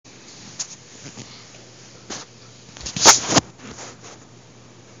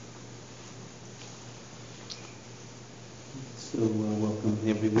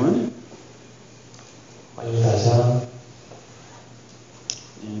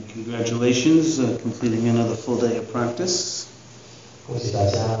Congratulations, completing another full day of practice. 恭喜大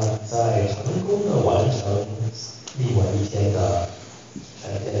家在成功的完成另外一天的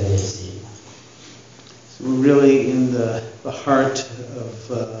全天的练习。So we're really in the heart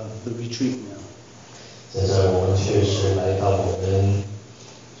of the retreat now. 现在我们确实来到我们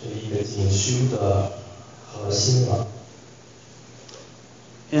这一个进修的核心了。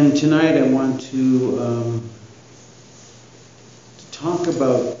And tonight I want to talk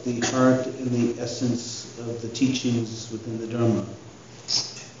about the heart and the essence of the teachings within the Dhamma.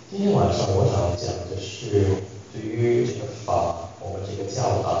 今天晚上我想讲的是对于这个法，我们这个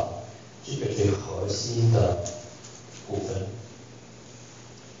教导，这个最核心的部分。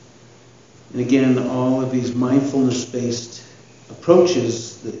And again, all of these mindfulness-based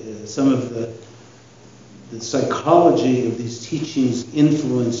approaches, some of the psychology of these teachings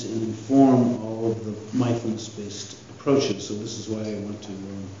influence and inform all of the mindfulness-based approaches. So this is why I want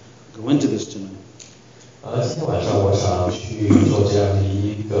to go into this tonight. 今天晚上我想去做这样的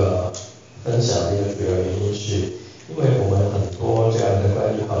一个分享的一个主要原因是，因为我们很多这样的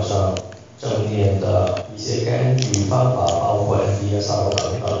关于好像正念的一些干预方法，包括 MBSR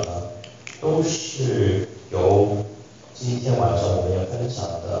等等的，都是由今天晚上我们要分享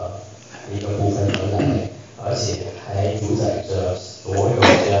的一个部分而来，而且还主宰着所有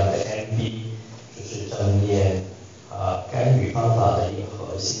这样的 MB， 就是正念干预方法的一个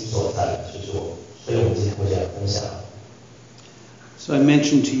核心所在，所以我们今天会这样分享。So I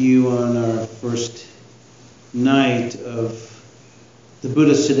mentioned to you on our first night of the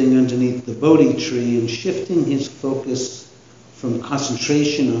Buddha sitting underneath the Bodhi tree and shifting his focus from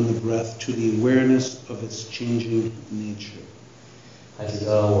concentration on the breath to the awareness of its changing nature. 还记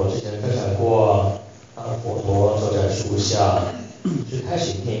得我之前分享过，当佛陀坐在树下，去开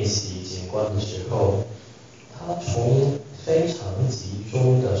始练习静观的时候，他从非常集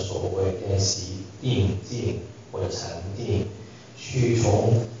中的所谓练习定静或者禅定，去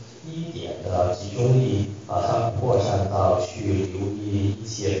从一点的集中力，把它扩散到去留意一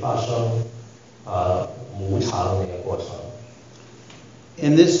切发生无常的那个过程。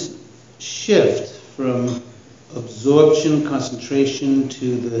And this shift from absorption, concentration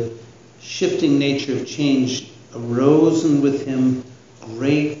to the shifting nature of change arose with him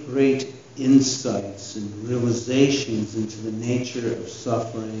great insights and realizations into the nature of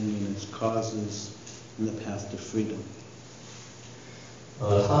suffering and its causes and the path to freedom.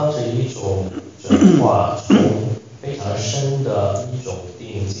 它是一种转化，从非常深的一种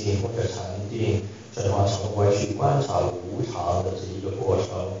定静或者禅定，转化成为去观察无常的这一个过程，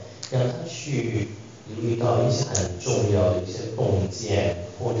让他去留意到一些很重要的一些洞见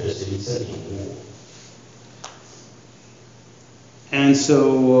或者是一些领悟。And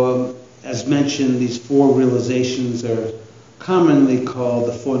so, as mentioned, these four realizations are commonly called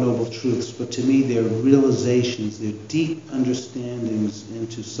the Four Noble Truths, but to me they're realizations, they're deep understandings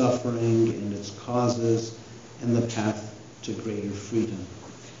into suffering and its causes and the path to greater freedom.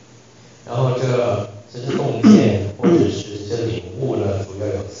 然后这些洞见或者是这些领悟呢，主要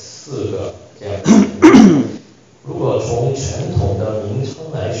有4个这样的领悟。如果从传统的名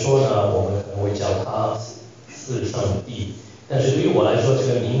称来说呢，我们可能会叫它4圣谛。但是对于我来说，这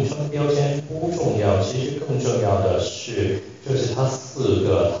个名称标签不重要，其实更重要的是，就是它4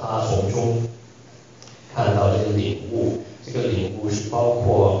个，它从中看到这个领悟。这个领悟是包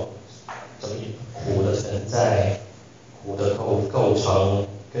括怎么苦的存在、苦的构成，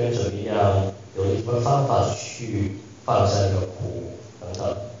跟怎么样有一个方法去放下这个苦等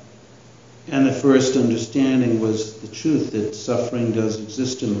等。And the first understanding was the truth that suffering does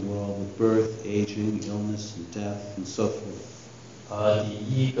exist in the world with birth, aging, illness, and death, and so forth. 第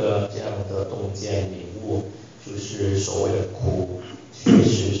一个这样的洞见领悟，就是所谓的苦，确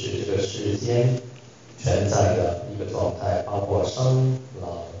实是这个世间存在的一个状态，包括生、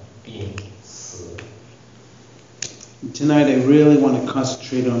老、病、死。Tonight I really want to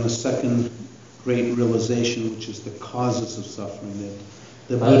concentrate on the second great realization, which is the causes of suffering that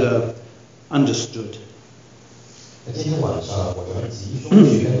the Buddha understood. 今天晚上我们集中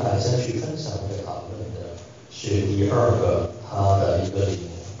去跟大家去分享和讨论的是第2个他的一个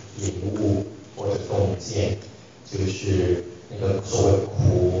领悟或者洞见，就是那个所谓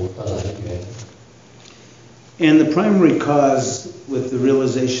苦的来源。And the primary cause with the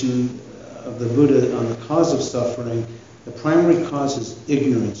realization of the Buddha on the cause of suffering, the primary cause is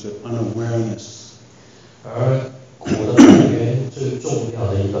ignorance or unawareness. 而苦的来源最重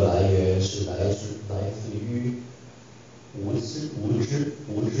要的一个来源是来自于无知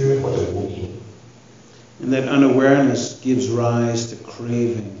或者无明。And that unawareness gives rise to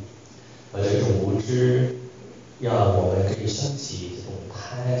craving. 而这种无知让我们可以升起这种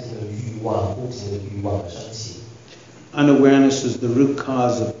贪看见欲望，不停的欲望的升起。Unawareness is the root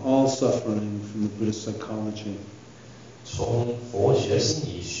cause of all suffering from the Buddhist psychology. 从佛学心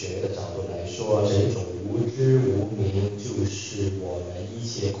理学的角度来说，这种无知无明就是我们一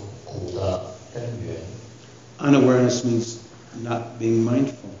切苦的根源。Unawareness means not being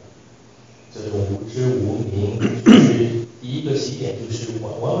mindful. 这种无知无明，就是第一个起点，就是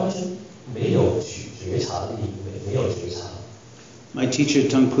完全没有去觉察力，没有觉察。My teacher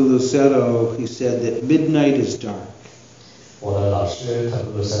Tangpulu Sero, he said that midnight is dark. 我的老师特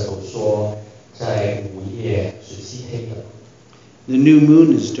布鲁塞头说，在午夜是漆黑的。The new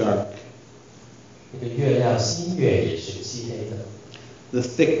moon is dark. 那个月亮新月也是漆黑的。The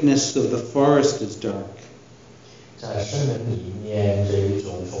thickness of the forest is dark. 在森林里面，这一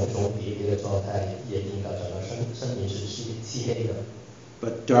种重重叠叠的状态，也定表整个森林是漆黑的。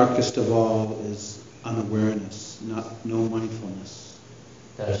But darkest of all is unawareness, no mindfulness.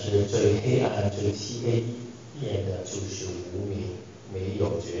 但是最黑暗、最漆黑一面的就是无明，没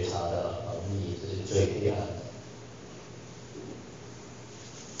有觉察的能力，这是最黑暗的。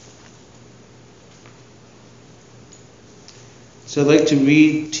So I'd like to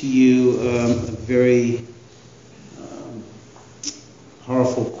read to you a very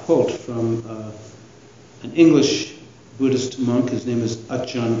powerful quote from an English Buddhist monk. His name is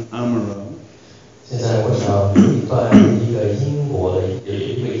Ajahn Amaro. 现在我想一段一个英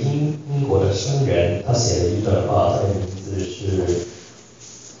国的僧人，他写了一段话，他的名字是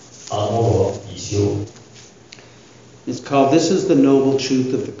阿摩罗比丘。It's called "This is the noble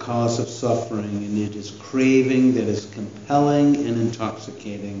truth of the cause of suffering, and it is craving that is compelling and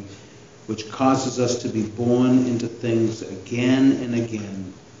intoxicating, which causes us to be born into things again and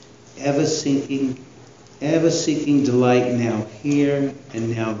again, ever seeking delight now here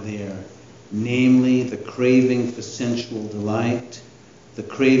and now there, namely the craving for sensual delight, the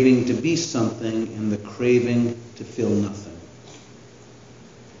craving to be something, and the craving to feel nothing."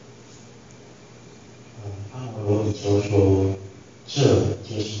 阿摩罗比丘说，这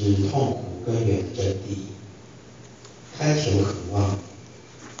就是痛苦根源的真谛。开求渴望，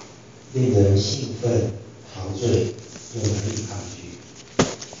令人兴奋、陶醉，又难以抗拒，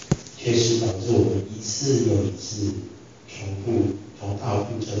却是导致我们一次又一次重蹈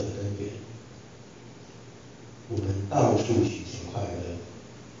覆辙的根源。我们到处寻求快乐，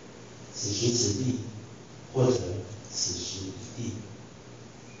此时此地，或者此时彼地。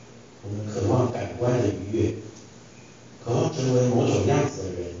我们渴望感官的愉悦，渴望成为某种样子的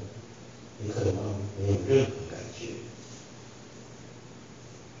人，也渴望没有任何感觉。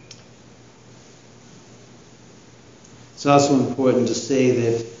It's also important to say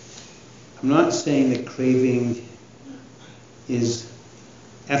that I'm not saying that craving is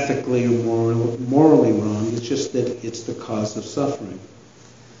ethically or morally wrong. It's just that it's the cause of suffering.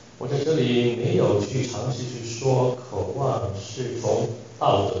 我在这里没有去尝试去说渴望是从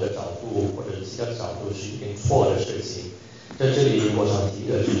道德的角度或者其他角度是一件错的事情。在这里我想提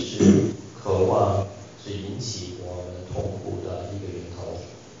的只是渴望是引起我们痛苦的一个源头。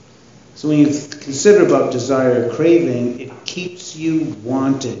So when you consider about desire or craving, it keeps you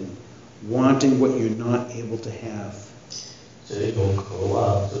wanting what you're not able to have. 这一种渴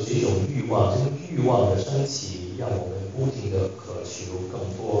望就是一种欲望，这种欲望的升起，让我们不停的渴求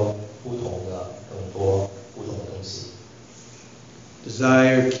更多不同的东西。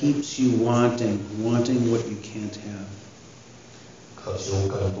Desire keeps you wanting what you can't have. 渴求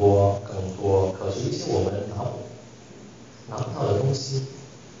更多，渴求一些我们拿不到的东西。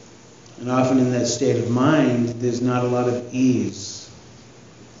And often in that state of mind, there's not a lot of ease.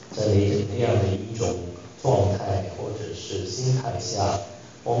 在那样的一种状态或者是心态下，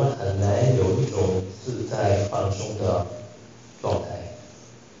我们很难有一种自在放松的状态。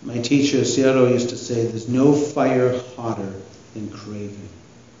My teacher Sero used to say, "There's no fire hotter than craving."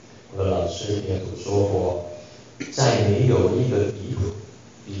 我的老师也有说过，再没有一个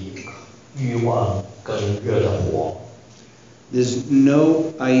比欲望更热的火。There's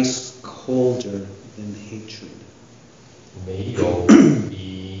no ice colder than hatred. 没有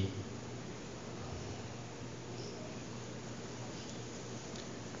比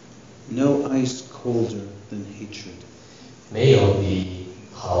No ice colder than hatred. 没有比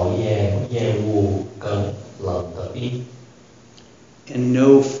讨厌、厌恶更冷的冰。And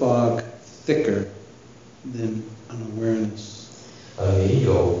no fog thicker than unawareness. 没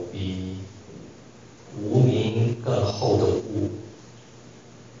有比无明更厚的雾。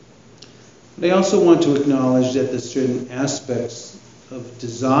But I also want to acknowledge that there's certain aspects of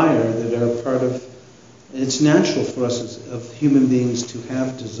desire that are part of, it's natural for us of human beings to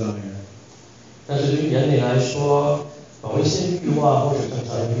have desire. 但是对人类来说，某一些欲望或者正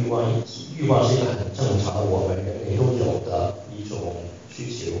常的欲望，欲望是一个很正常的我们人类都有的一种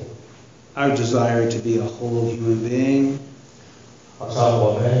需求。Our desire to be a whole human being. 好像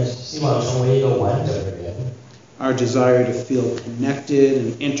我们希望成为一个完整的人。Our desire to feel connected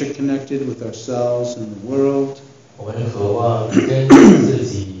and interconnected with ourselves and the world. 我们渴望跟自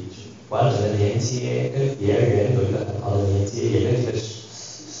己完整的连接，跟别人有一个很好的连接，也跟这个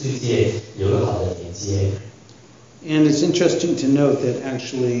世界有一个好的连接。And it's interesting to note that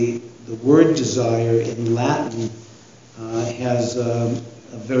actually the word desire in Latin has a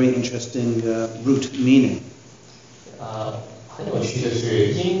very interesting root meaning. 很有趣的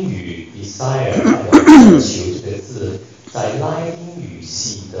是，英语 desire 代表追求这个字，在拉丁语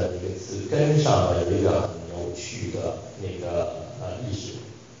系的那个字根上呢有一个很有趣的那个意识。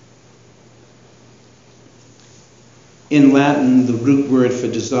In Latin, the root word for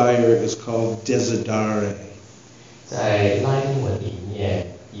desire is called desiderare. 在拉丁文里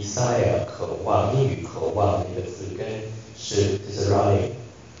面 desire 渴望，英语渴望那个字根是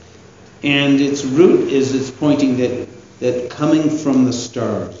desire。And its root is it's pointing that coming from the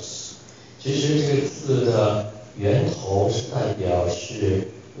stars. 其实这个字的源头是代表是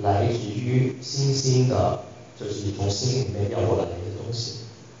来自于星星的，就是从星星里面掉过来的东西。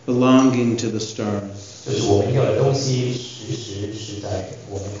Belonging to the stars. 就是我们要的东西，时时是在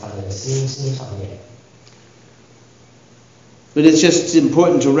我们看那个星星上面。But it's just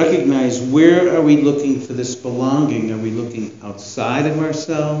important to recognize, where are we looking for this belonging? Are we looking outside of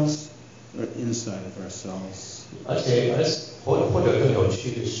ourselves or inside of ourselves? 而且或者更有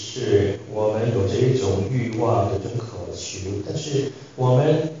趣的是，我们有这一种欲望，有这种渴求，但是我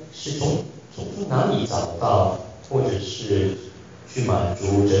们是从哪里找到，或者是去满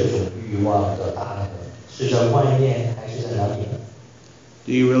足这种欲望的答案呢？是在外面还是在哪里呢？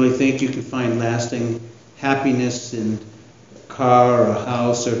 Do you really think you can find lasting happiness in a car or a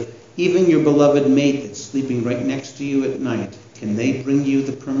house, or even your beloved mate that's sleeping right next to you at night? Can they bring you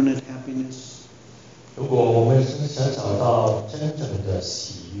the permanent happiness? 如果我们想找到真正的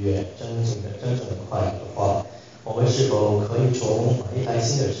喜悦、真正的快乐的话，我们是否可以从买一台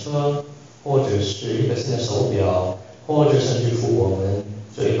新的车，或者是一个新的手表，或者甚至乎我们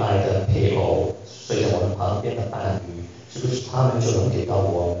最爱的配偶睡在我们旁边的伴侣，是不是他们就能给到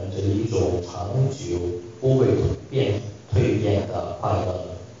我们这一种长久不会蜕变的快乐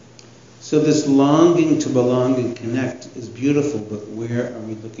呢？ So this longing to belong and connect is beautiful, but where are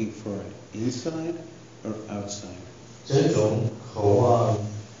we looking for it? Inside or outside? 这种渴望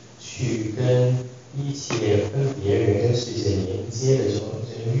去跟一切、跟别人、跟世界连接的这种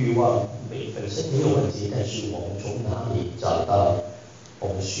欲望，本身没有问题，但是我们从哪里找到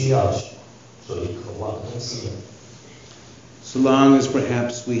我们需要所以渴望的东西呢？ So long as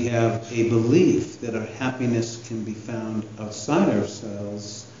perhaps we have a belief that our happiness can be found outside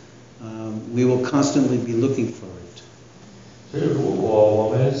ourselves, we will constantly be looking for it. 所以如果我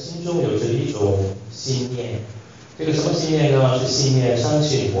们心中有着一种信念，这个什么信念呢？是信念相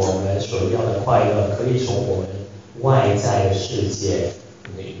信我们所要的快乐可以从我们外在的世界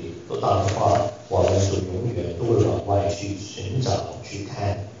里得到的话，我们就永远都会往外去寻找、去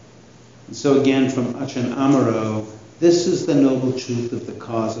看。 So again, from Ajahn Amaro, this is the noble truth of the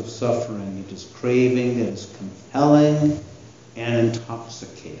cause of suffering. It is craving that is compelling and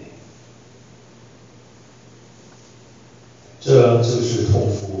intoxicating. 这就是痛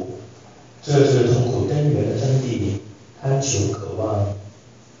苦，这是痛苦根源的真谛，贪求渴望，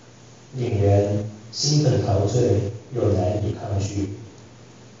令人兴奋陶醉，又难以抗拒。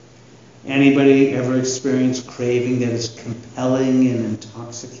 Anybody ever experienced craving that is compelling and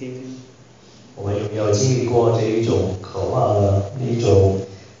intoxicating? 我们有没有经历过这一种渴望呢？一种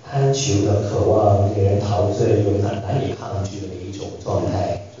贪求的渴望，令人陶醉又难以抗拒的一种状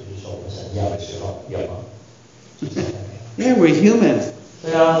态，就是说我们想要的时候，有吗？ Yeah, we're human.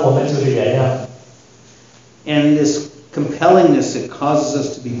 对啊，我们就是人呀。 And this compellingness, it causes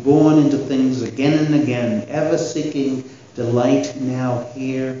us to be born into things again and again, ever seeking delight now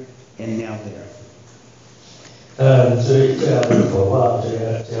here and now there. 所以这样的渴望，这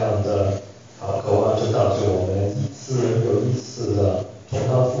样的渴望，就导致我们一次又一次的重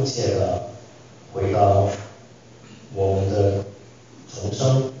蹈覆辙的回到我们的重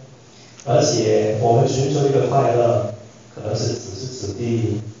生，而且我们寻求一个快乐，可能是此时此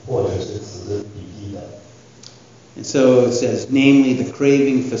地，或者是此时彼地的。 And so it says, namely, the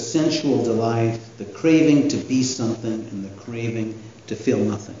craving for sensual delight, the craving to be something, and the craving to feel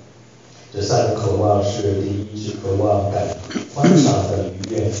nothing. 这三个渴望是：第一是渴望感观赏的愉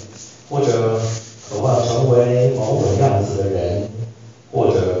悦，或者渴望成为某种样子的人，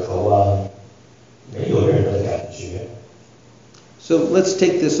或者渴望没有任何的感觉。So let's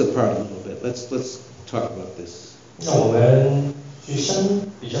take this apart a little bit. Let's talk about this. 那我们去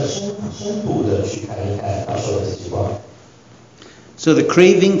比较深度的去看一看他说的这句话。So the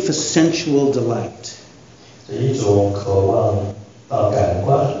craving for sensual delight. 这一种渴望到感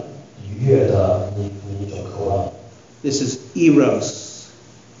官愉悦的一种渴望。This is eros.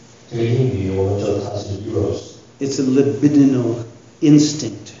 这个英语我们说它是 eros。It's a libidinal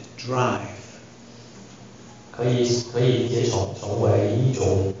instinct, drive. 可以理解成为一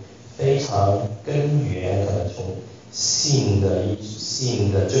种非常根源，可能从性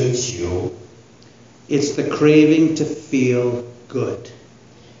的追求。It's the craving to feel good.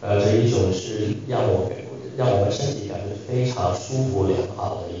 这一种是让我们身体感觉非常舒服良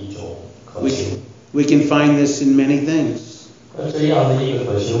好的一种渴求。We can find this in many things. 这样的一个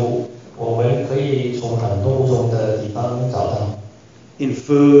渴求，我们可以从很多不同的地方找到。In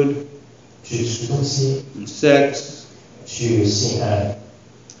food, 去吃东西， in sex, 去性爱，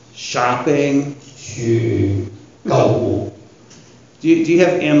 shopping. 去购物。Do you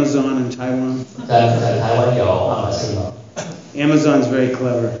have Amazon in Taiwan? 在台湾有亚马逊吗？ Amazon's very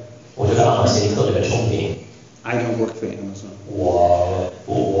clever. 我觉得亚马逊特别的聪明。I don't work for Amazon. 我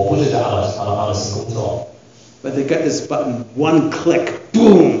不是在亚马逊工作。But they got this button, one click,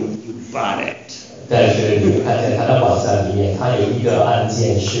 boom, you bought it. 但是你看在它的网站里面，它有一个按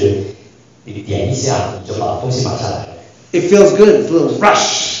键是你点一下你就把东西买下来。It feels good, it's a little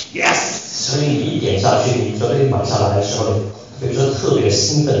rush, yes. 所以你一点下去，你觉得你买下来的时候，所以说特别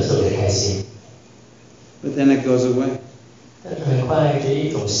兴奋，特别开心。But then it goes away. 但是很快这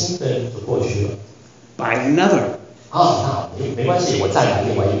一种兴奋就过去了。Buy another. 那没关系，我再买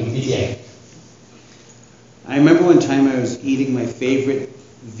另外一件。I remember one time I was eating my favorite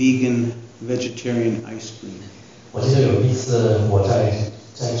vegetarian ice cream. 我记得有一次我在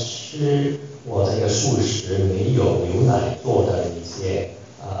吃我这个素食没有牛奶做的一些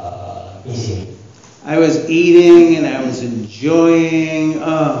冰淇淋。I was eating and I was enjoying.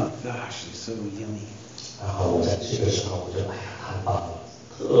 Oh gosh, it's so yummy. 然后我在吃的时候，我就太棒了，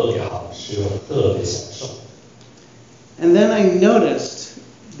特别好吃，我特别享受。And then I noticed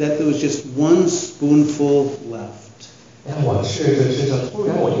that there was just one spoonful left. 然后我吃着，突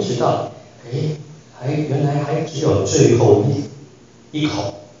然我意识到，原来还只有最后一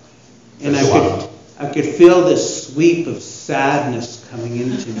口。And I could feel this sweep of sadness coming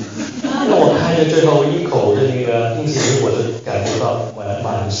into me. 那我开着最后一口的那个冰淇淋，我就感觉到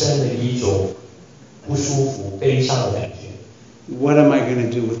满身的一种不舒服、悲伤的感觉。What am I going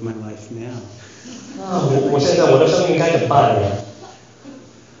to do with my life now? 我现在我的生命该怎么办呢？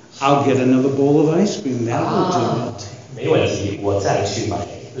 I'll get another bowl of ice cream. That will do it. 没问题，我再去买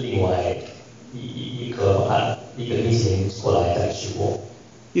另外一个冰淇淋过来再吃过。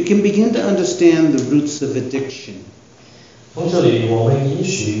You can begin to understand the roots of addiction. 从这里，我们也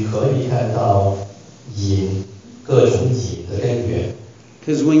许可以看到各种瘾的根源。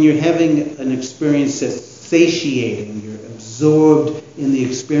Because when you're having an experience that's satiating, you're absorbed in the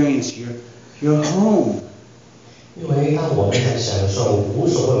experience, you're home. 因为当我们在享受，无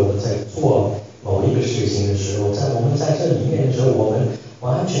所谓我们在做某一个事情的时候，我们在这里面的时候，我们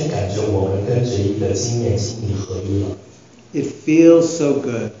完全感觉我们跟这一个经验经历合一了。It feels so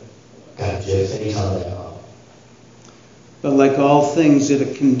good. 感觉非常良好。But like all things that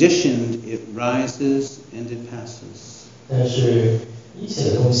are conditioned, it rises and it passes. 但是一切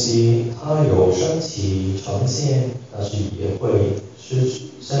的东西，它有升起呈现，但是也会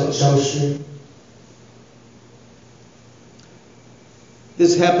消失。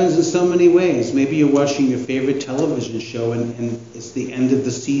This happens in so many ways. Maybe you're watching your favorite television show and it's the end of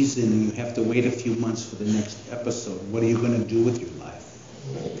the season and you have to wait a few months for the next episode. What are you going to do with your life?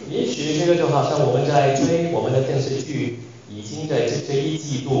 也许这个就好像我们在追我们的电视剧，已经在这一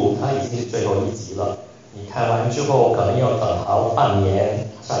季度，它已经是最后一集了。你看完之后，可能要等好半年，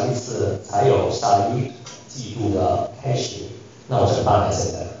上一次才有下一季度的开始。那我怎么办呢？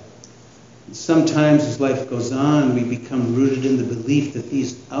现在？ Sometimes as life goes on, we become rooted in the belief that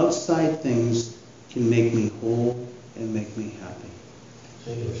these outside things can make me whole and make me happy.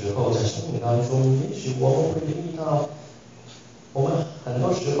 所以有时候在生命当中，也许我们会遇到，我们很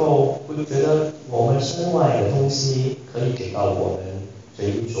多时候会觉得我们身外的东西可以给到我们这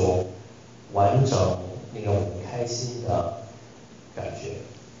一种完整、令我们开心的感觉。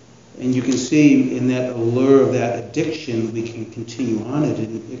 And you can see in that allure of that addiction, we can continue on it,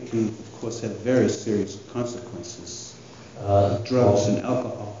 and it can, of course, have very serious consequences. Drugs and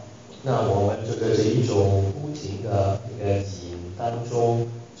alcohol. 那我们就在这一种不停的一个瘾当中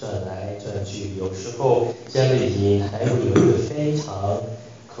转来转去，有时候这样的瘾还会有一个非常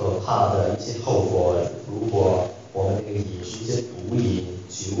可怕的一些后果。如果我们这个瘾是一些毒瘾、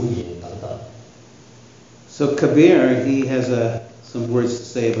酒瘾等等。So Kabir, he has some words to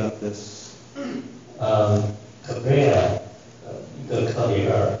say about this. Kabir 一个科比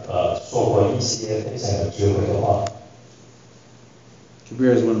尔说过一些分享的智慧的话。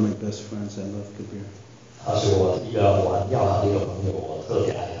Kabir is one of my best friends. I love Kabir. 他是我一个玩要好的一个朋友，我特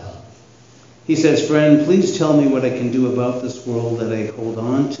别爱他。He says, "Friend, please tell me what I can do about this world that I hold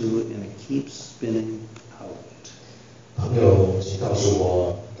on to and it keeps spinning out." 朋友，请告诉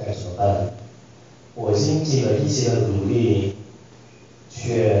我该怎么办？我已经尽了一切的努力，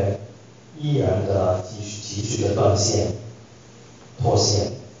却依然的急剧的断线、脱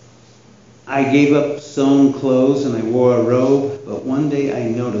线。I gave up sewn clothes and I wore a robe, but one day I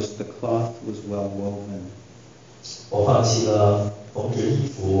noticed the cloth was well woven. 我放弃了缝制衣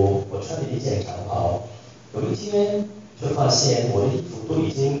服，我穿了一件长袍。有一天，却发现我的衣服都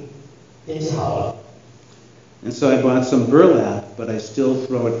已经编辑好了。And so I bought some burlap, but I still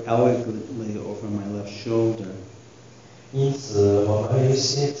throw it elegantly over my left shoulder. 因此，我买了一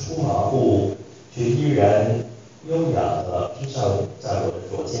些粗麻布，却依然优雅地披上在我的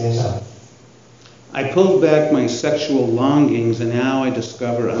左肩上。I pulled back my sexual longings, and now I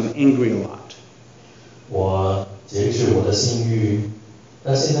discover I'm angry a lot. 我节制我的性欲，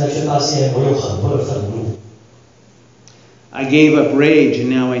但现在却发现我有很多的愤怒。I gave up rage, and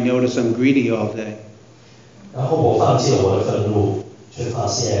now I notice I'm greedy all day. 然后我放弃了我的愤怒，却发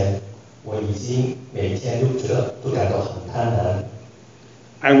现我已经每天都感到很贪婪。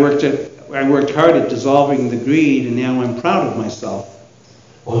I worked hard at dissolving the greed, and now I'm proud of myself.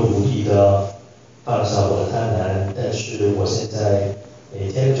 我努力地放下我的贪婪，但是我现在每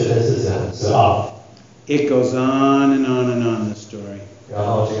天觉得自己很自傲。It goes on and on and on, this story. 然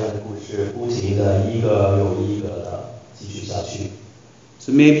后这样的故事不停地一个又一个的继续下去。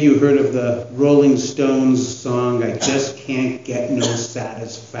So maybe you heard of the Rolling Stones song, "I Just Can't Get No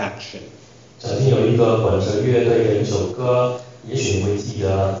Satisfaction." 曾经有一个滚石乐队的一首歌，也许你会记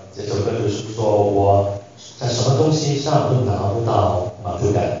得，这首歌就是说我在什么东西上都拿不到满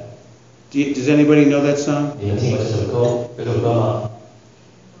足感。Does anybody know that song? 你们听过这首歌吗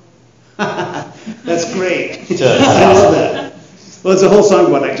？That's great. I 这 love that. Well, it's a whole song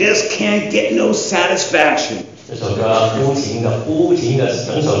about I just can't get no satisfaction. 这首歌不停的，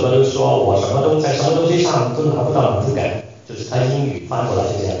整首歌都说我在什么东西上都拿不到满足感，就是他英语翻过来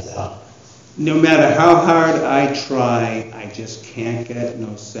是这样子啊。No matter how hard I try, I just can't get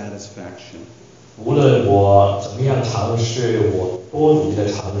no satisfaction. 无论我怎么样尝试，我多努力的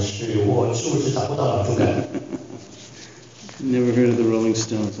尝试，我就是找不到满足感。Never heard of the Rolling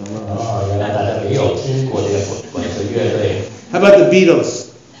Stones. I love it. 原来大家没有听过这个滚石乐队。How about the Beatles?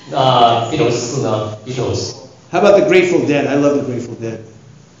 那 Beatles 呢 ？Beatles。How about the Grateful Dead? I love the Grateful Dead.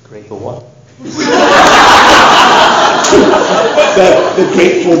 Grateful what? The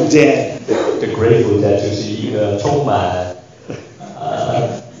Grateful Dead. The Grateful Dead 就是一个充满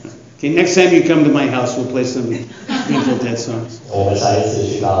Okay, next time you come to my house, we'll play some Grateful Dead songs. 我们下一次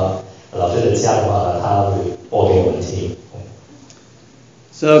去到老师的家的话呢，他会播给我们听。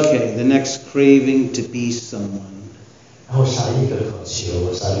So, okay, the next craving to be someone. 然后下一个渴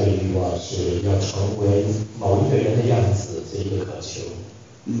求，下一个欲望是要成为某一个人的样子，这一个渴求。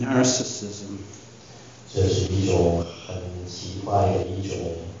Narcissism. 这是一种很奇怪的一种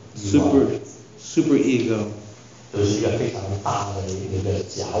欲望。Super ego. 就是一个非常大的一个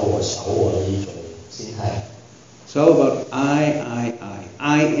假我、小我的一种心态。It's all about I.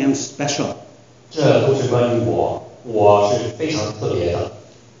 I am special. 这都是关于我，我是非常特别的。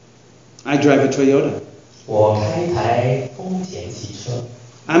I drive a Toyota. 我开一台丰田汽车。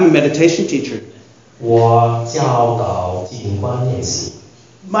I'm a meditation teacher. 我教导静观练习。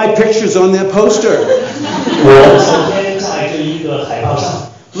My picture's on that poster. 我今天在这一个海报上。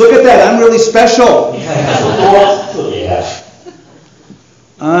Look at that, I'm really special. 你看看有多特别。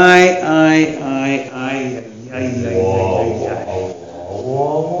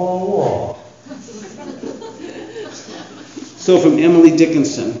我。So from Emily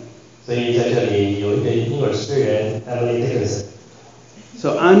Dickinson. 所以在这里有一个英文诗人 Emily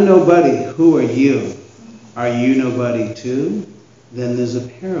Dickinson。So I'm nobody. Who are you? Are you nobody too? Then there's a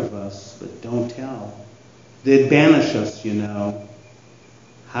pair of us, but don't tell. They'd banish us, you know.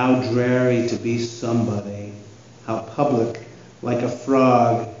 How dreary to be somebody. How public, like a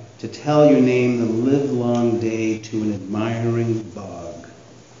frog, to tell your name the livelong day to an admiring bog.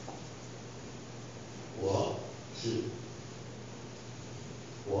 我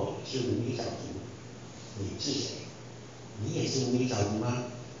是无名小卒，你是谁？你也是无名小卒吗？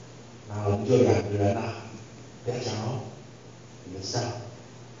那我们就两个人啦，不要讲哦，你们知道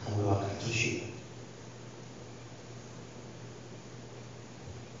他们要赶出去。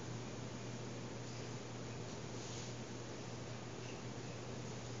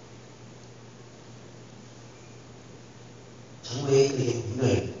个有名的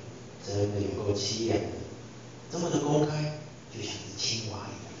人，真的有够凄凉的，这么的公开，就像是青蛙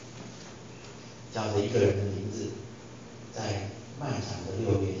一样，叫着一个人的名字，在漫长的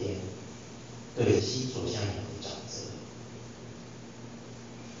6月天，对着心所向阳的沼泽。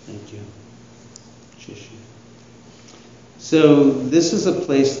Thank you. So this is a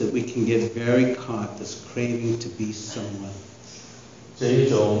place that we can get very caught, this craving to be someone. 这一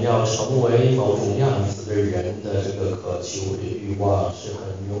种要成为某种样子的人的这个渴求的欲望是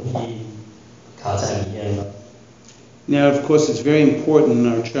很容易卡在里面的。Now, of course, it's very important in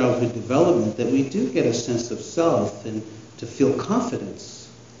our childhood development that we do get a sense of self and to feel confidence.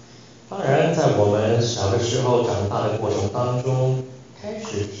 当然，在我们小的时候长大的过程当中，开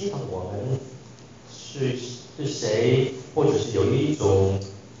始知道我们是谁，或者是有一种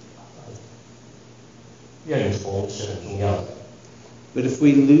认同是很重要的。But if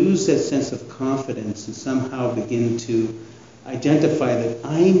we lose that sense of confidence and somehow begin to identify that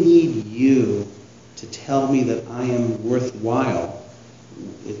I need you to tell me that I am worthwhile,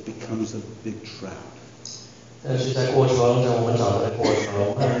 it becomes a big trap. 但是在我们长大的过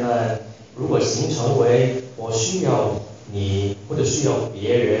程，慢慢如果形成为我需要你或者需要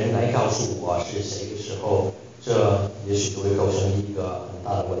别人来告诉我是谁的时候，这也许就会构成一个很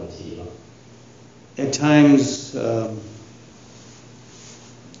大的问题了。At times,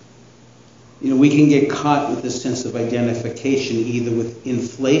 we can get caught with this sense of identification, either with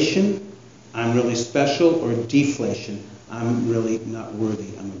inflation, I'm really special, or deflation, I'm really not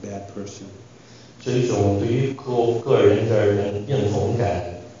worthy, I'm a bad person. 这一种对于个人的认同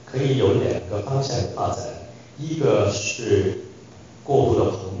感，可以有2个方向的发展。一个是过度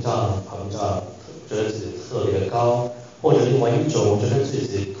的膨胀，觉得自己特别的高，或者另外一种觉得自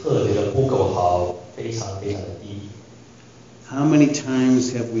己特别的不够好，非常的低。How many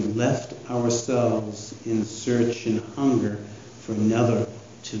times have we left ourselves in search and hunger for another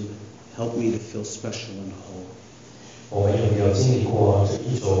to help me to feel special and whole? 我们有没有经历过这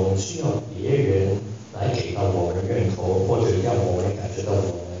一种需要别人来给到我们认同，或者让我们感觉到我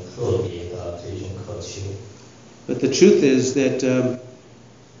们特别的这种渴求？ But the truth is that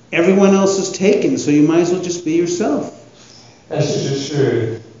everyone else is taken, so you might as well just be yourself. 但事实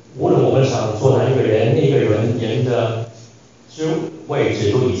是，无论我们想做哪一个人，那个人的位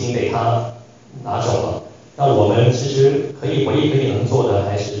置都已经被他拿走了。那我们其实唯一可以能做的，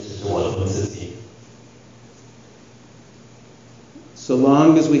还是只是我们自己。So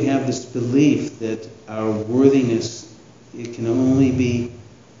long as we have this belief that our worthiness, it can only be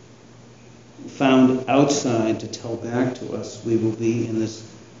found outside to tell back to us, we will be in this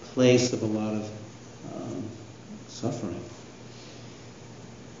place of a lot of suffering.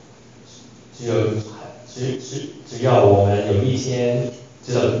 只要我们有一天，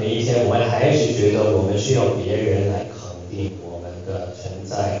直到哪一天，我们还是觉得我们需要别人来肯定我们的存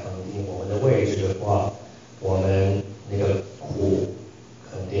在，肯定我们的位置的话，我们那个苦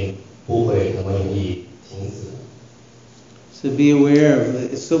肯定不会那么容易停止。So be aware of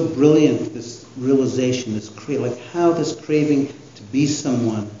it. It's so brilliant, this realization, like how this craving to be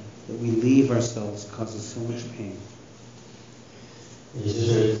someone that we leave ourselves causes so much pain. 也就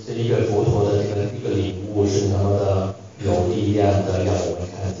是这一个佛陀的一个领悟是那么的有力量的，让我们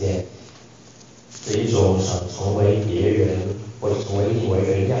看见这一种想成为别人或者成为另外一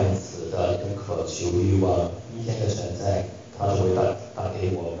个样子的一种渴求欲望，一天的存在，它就会带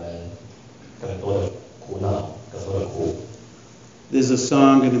给我们更多的苦恼，更多的苦。There's a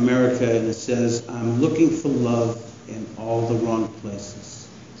song in America and it says, I'm looking for love in all the wrong places.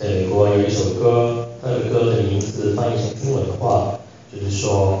 在美国有一首歌，它的歌的名字翻译成中文的话，就是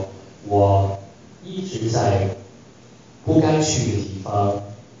说我一直在不该去的地方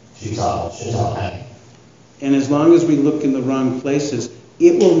寻找爱。And as long as we look in the wrong places,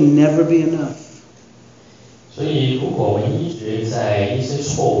 it will never be enough. 所以，如果我们一直在一些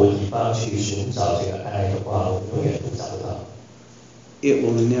错误的地方去寻找这个爱的话，我们永远都找不到。It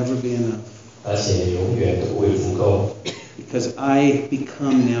will never be enough. 而且永远都不会足够。Because I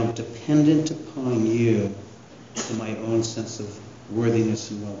become now dependent upon you for my own sense of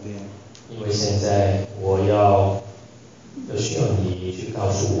worthiness and well-being. 因为现在我需要你去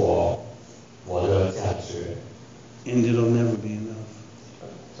告诉我的价值。And it'll never be enough.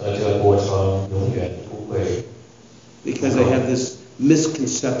 这个过程永远不会。Because I have this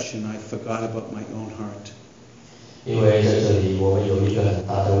misconception, I forgot about my own heart. 因为在这里我们有一个很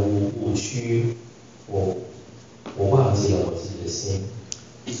大的误区，我忘记了我自己的心。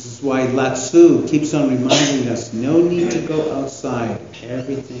This is why Lao-Tzu keeps on reminding us, no need to go outside,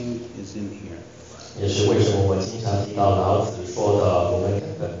 everything is in here. 也是为什么我经常提到老子说的，我们根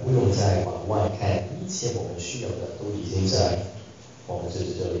本不用再往外看，一切我们需要的都已经在我们就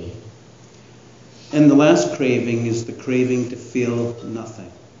是这里。And the last craving is the craving to feel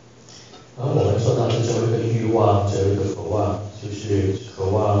nothing. 而我们说到这最后一个欲望，最后一个渴望，就是渴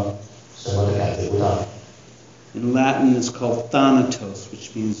望什么都感觉不到。In Latin, it's called thanatos,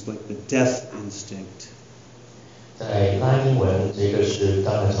 which means like the death instinct. 在拉丁文，这个是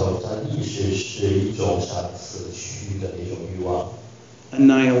当然头，它的意思是一种想死去的一种欲望。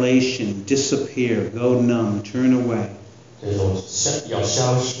Annihilation, disappear, go numb, turn away. 这种要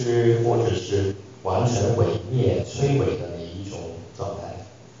消失或者是完全毁灭、摧毁的一种状态。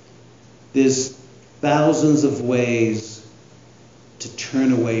There's thousands of ways to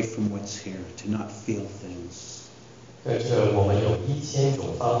turn away from what's here, to not feel things. 在这，我们有1000种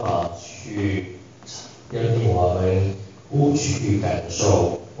方法去令我们不去感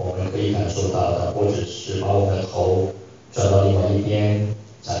受我们可以感受到的，或者是把我们的头转到另外一边，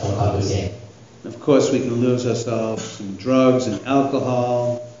假装看不见。Of course, we can lose ourselves in drugs and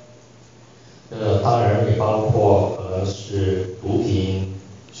alcohol. 当然也包括可能是毒品、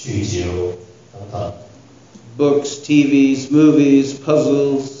酗酒等等。Books, TVs, movies,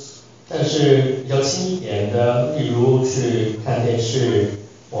 puzzles. 但是比较轻一点的，例如去看电视，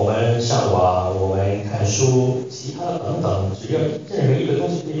我们上网，我们看书，其他的等等，只要任何一个东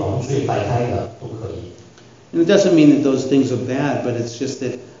西可以把我们注意摆开的，都可以。And it doesn't mean that those things are bad, but it's just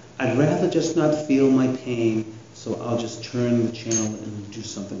that I'd rather just not feel my pain, so I'll just turn the channel and do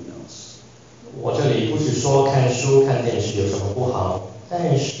something else. 我这里不是说看书、看电视有什么不好，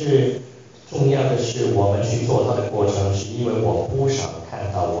但是重要的是我们去做它的过程，是因为我不想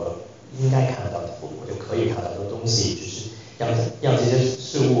看到我应该看到的，我就可以看到的东西，就是让这些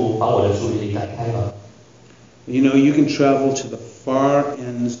事物把我的注意力带开了。You know, you can travel to the far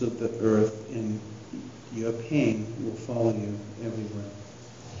ends of the earth and your pain will follow you everywhere.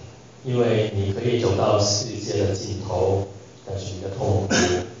 因为你可以走到世界的尽头，但是你的痛苦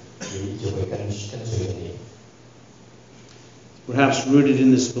也就会跟随着你。Perhaps rooted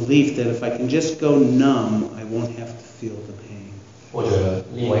in this belief that if I can just go numb, I won't have to feel the pain. 或者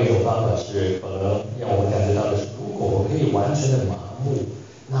另外一种方法是，可能让我们感觉到的是，如果我可以完全的麻木，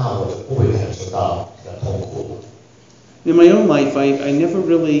那我就不会感受到这个痛苦。In my own life, I never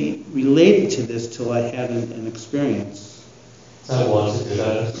really related to this till I had an experience. 在我自己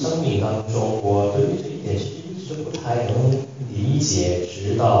的生命当中，我对于这一点其实一直不太能理解，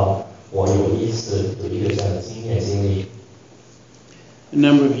直到我有一次有一个这样的经历。A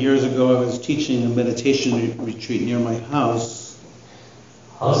number of years ago, I was teaching a meditation retreat near my house.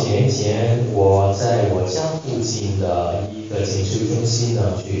 好几年前，我在我家附近的一个静修中心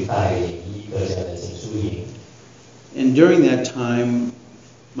呢，去带领一个这样的静修营。And during that time,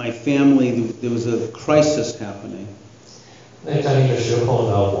 my family, there was a crisis happening. 在那个时候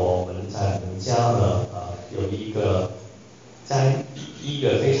呢，我们家呢，有一个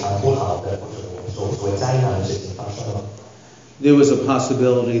非常不好的，或者我们说所谓灾难的事情发生了。There was a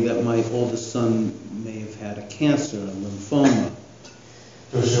possibility that my oldest son may have had a cancer, a lymphoma.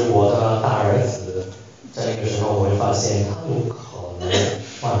 就是我的大儿子，在那个时候我会发现他有可能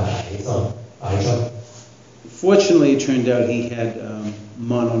患了癌症。Fortunately, it turned out he had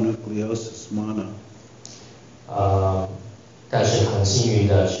mononucleosis, mono. 但是很幸运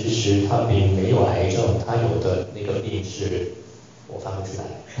的，其实他并没有癌症，他有的那个病是我发不出来，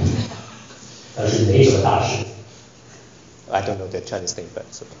但是没什么大事。I don't know the Chinese name, but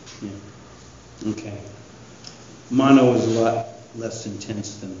so. Yeah. Okay. Mono is a lot less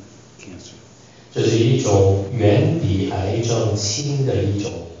intense than cancer. 这是一种远比癌症轻的一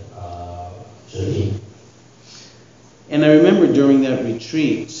种疾病。And I remember during that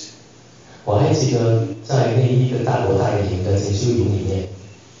retreat, 我还记得在那一个我带领的静修营里面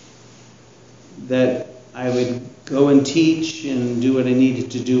that I would go and teach and do what I needed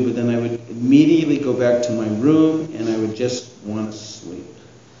to do, but then I would immediately go back to my room and I would just want to sleep.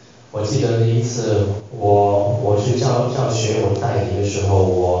 我记得那一次我去教学，我带领的时候，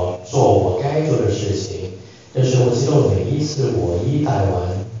我做我该做的事情，但是我记得每一次我一带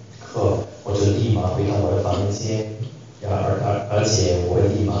完课，我就立马回到我的房间，而且我会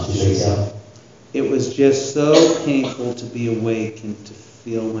立马去睡觉。It was just so painful to be awake and to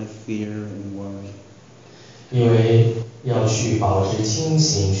feel my fear and worry. 因为要去保持清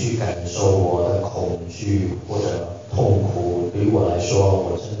醒，去感受我的恐惧或者痛苦，对于我来说，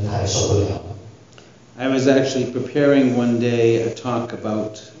我真的太受不了了。I was actually preparing one day a talk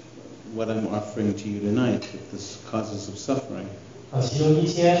about what I'm offering to you tonight, the causes of suffering. 其中一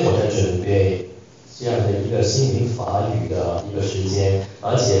天我在准备这样的一个心灵法语的一个时间，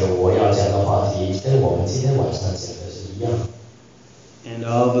而且我要讲的话题跟我们今天晚上讲的是一样。And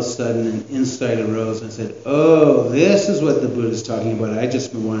all of a sudden an insight arose and I said, oh, this is what the Buddha is talking about. I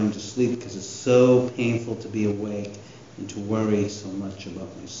just been wanting to sleep because it's so painful to be awake and to worry so much about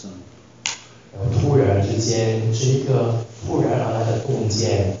my son. 然后突然之间，是一个突然而来的洞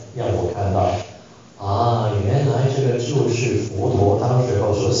见，让我看到，原来这个就是佛陀当时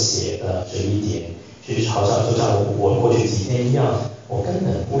候所写的这一点，是好像就像我过去几天一样，我根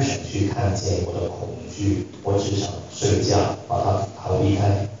本不想去看见我的恐惧，我只想睡觉，把它逃离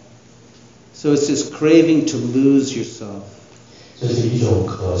开。So it's this craving to lose yourself. 这是一种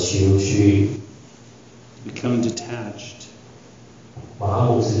渴求去 become detached. 麻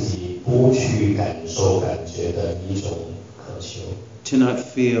木自己，不去感受感觉的一种渴求。To not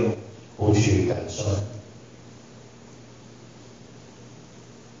feel. 不去感受。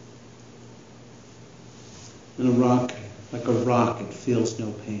And a rock, like a rock, it feels no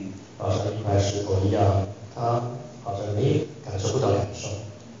pain. 好像一块石头一样，它好像没感受不到感受。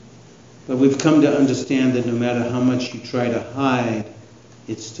But we've come to understand that no matter how much you try to hide,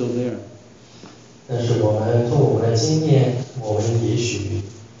 it's still there. 但是我们从我们的经验，我们也许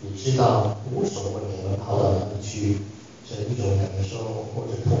也知道，无所谓我们跑到哪里去，这一种感受或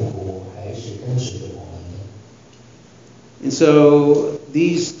者痛苦还是跟随着我们的。And so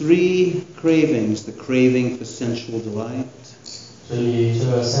these three cravings, the craving for sensual delight, 所以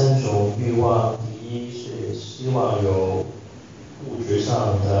这三种欲望，第一是希望有物质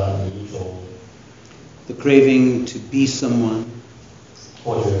上的一种 the craving to be someone,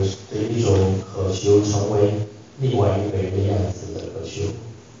 或者是一种渴求成为另外一个人的样子的渴求。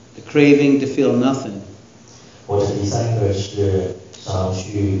the craving to feel nothing, 或者第三个是想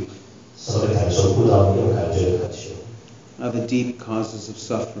去什么感受不到没有感觉的渴求。are the deep causes of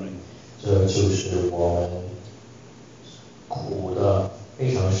suffering. 这就是我们苦的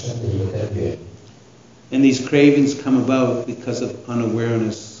非常深的一个根源。And these cravings come about because of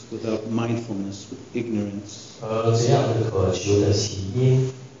unawareness, without mindfulness, with ignorance. 这样的渴求的起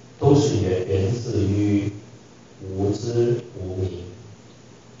因，都是源自于无知无明。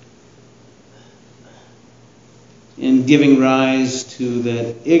In giving rise to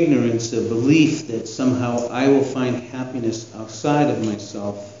that ignorance, a belief that somehow I will find happiness outside of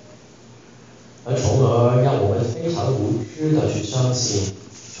myself. 而从而让我们非常无知的去相信，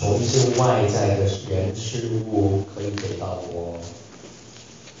从一些外在的人事物可以给到我，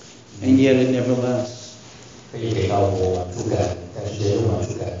 And yet it never lasts. 可以给到我满足感，但是这种满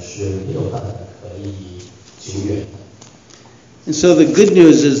足感是没有办法可以久远的。And so the good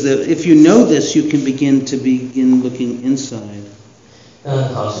news is that if you know this, you can begin looking inside.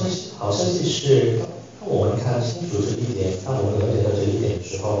 好消息是，当我们看清楚这一点，当我们了解到这一点的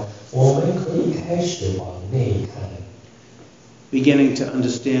时候，我们可以开始往内看。Beginning to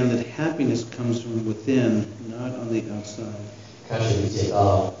understand that happiness comes from within, not on the outside. 开始理解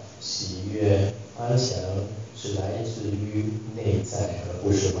到喜悦、安详是来自于内在，而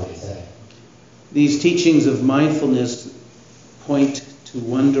不是外在。These teachings of mindfulness point to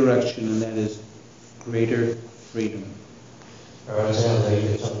one direction, and that is greater freedom. 而这样的一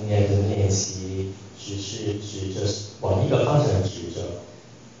个正念的练习，只是指着往一个方向指着，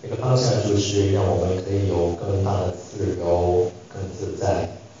这个方向就是让我们可以有更大的自由、更自在。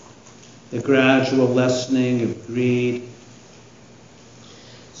The gradual lessening of greed,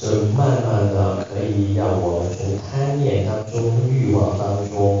 这慢慢的可以让我们从贪念当中、欲望当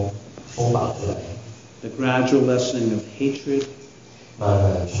中充饱出来。the gradual lessening of hatred, 慢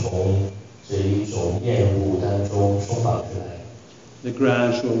慢从这一种厌恶当中充饱出来。the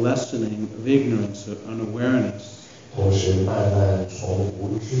gradual lessening of ignorance or unawareness, 同时慢慢从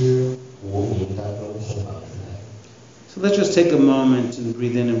无知无明当中充饱出来。So let's just take a moment and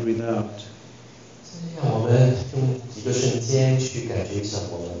breathe in and breathe out. 让我们用几个瞬间去感觉一下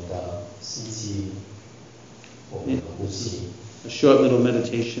我们的吸气，我们的呼吸。A short little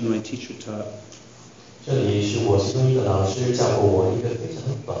meditation my teacher taught. 这里是我其中一个老师教过我一个非常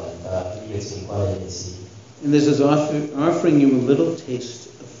短的一个静观的练习。And this is offering you a little taste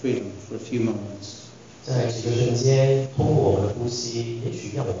of freedom for a few moments. 在几个瞬间，通过我们的呼吸，也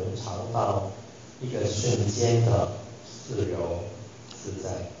许让我们尝到一个瞬间的自由自在。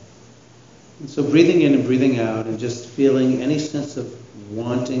And so breathing in and breathing out and just feeling any sense of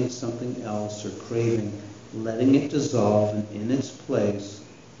wanting something else or craving, letting it dissolve and in its place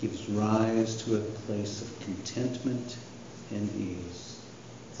gives rise to a place of contentment and ease.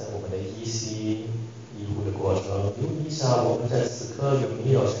 在我们的依稀依护的过程，留意一下我们在此刻有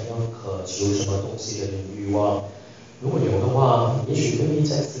没有想要渴求什么东西的欲望。如果有的话，也许可以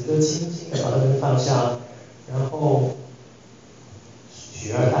在此刻轻轻地把它们放下，然后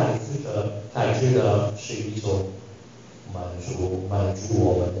取而代之的是一种满足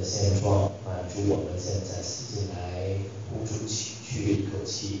我们的现状，满足我们现在吸进来，呼出去一口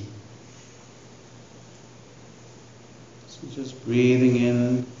气。So just breathing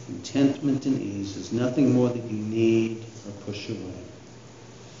in contentment and ease. There's nothing more that you need or push away.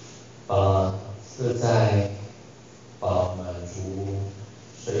 把自在，把满足，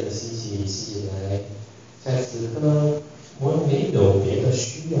水的吸进来，在此刻我没有别的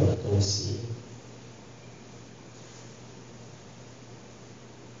需要的东西。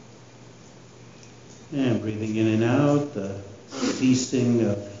And breathing in and out, the ceasing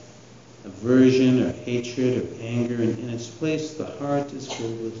of aversion or hatred or anger, and in its place the heart is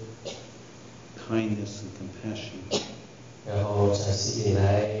filled with kindness and compassion. 然后再吸进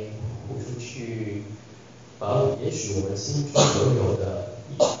来，呼出去，把也许我们心中所有的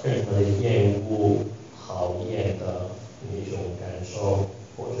任何的厌恶、讨厌的那种感受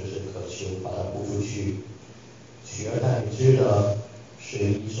或者是渴求，把它呼出去，取而代之的是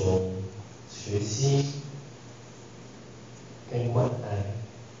一种慈心跟关爱。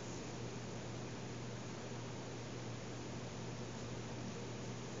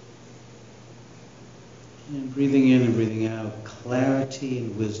And breathing in and breathing out, clarity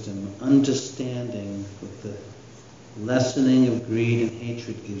and wisdom, understanding with the lessening of greed and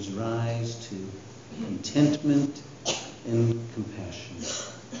hatred gives rise to contentment and compassion.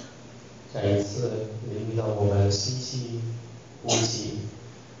 再一次领导我们吸气、呼气，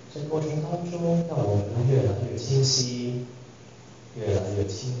在过程当中，让我们越来越清晰、越来越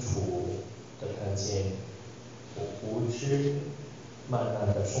清楚地看见无知慢慢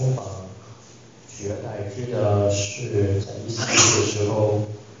的松绑，取而代之的是在一吸气的时候，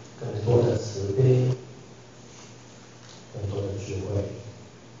更多的慈悲，更多的智慧。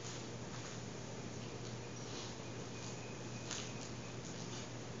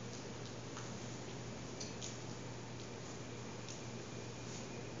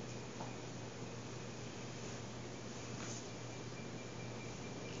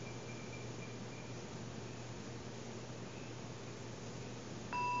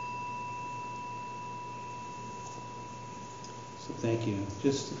So thank you.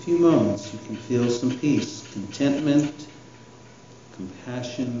 Just a few moments, you can feel some peace, contentment,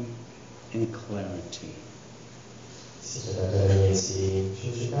 compassion, and clarity. 谢谢大家的练习，就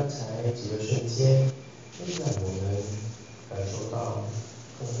是刚才几个瞬间，都让我们感受到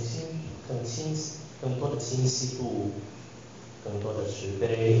更多的清晰度，更多的慈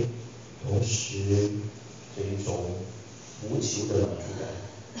悲，同时这一种无求的满足感。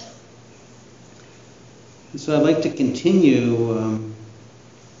And so I'd like to continue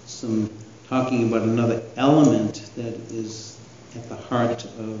talking about another element that is at the heart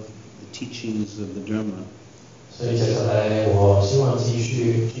of the teachings of the Dhamma. 所以接下来我希望继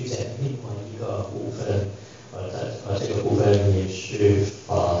续去讲另外一个部分，这个部分也是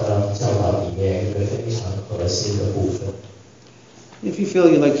法的教导里面一个非常核心的部分。If you feel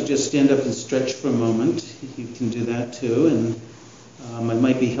you'd like to just stand up and stretch for a moment, you can do that too. And it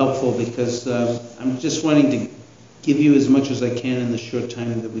might be helpful because I'm just wanting to give you as much as I can in the short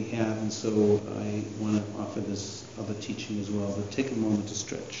time that we have, and so I want to offer this other teaching as well. But take a moment to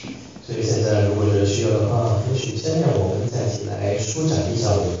stretch. 所以现在如果是需要的话，也许先让我们再起来舒展一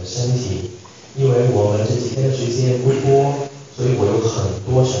下我们的身体，因为我们这几天的时间不多，所以我有很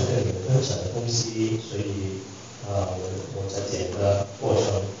多想跟你们分享的东西，所以我在讲的过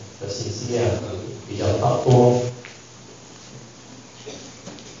程的信息量比较多。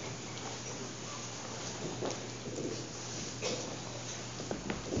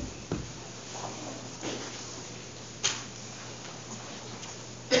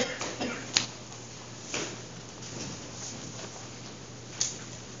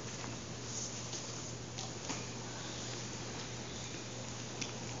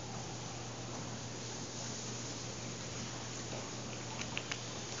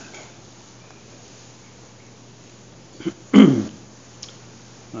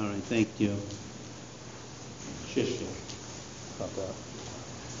All right, thank you. 谢谢。好的。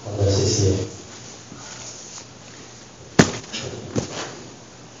好的，谢谢。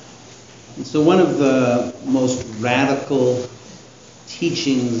And so one of the most radical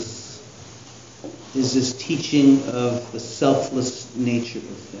teachings is this teaching of the selfless nature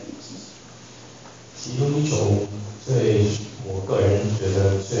of things. 其中一种我个人觉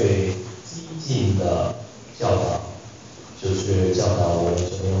得最激进的教导，就是教导我们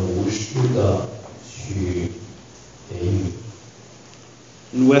怎么样无私的去给予。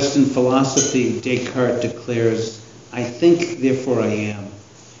In Western philosophy, Descartes declares, "I think, therefore I am."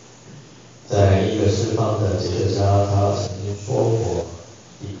 在一个西方的哲学家，他曾经说过，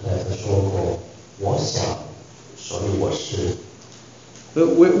他说过，我想，所以我是。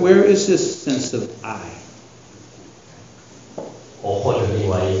But where is this sense of I? 或者另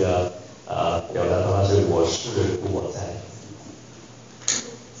外一个表达方式是我是我在。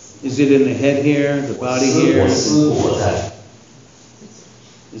Is it in the head here, the body here? 我思我在。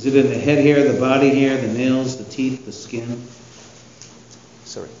Is it in the head here, the body here, the nails, the teeth, the skin?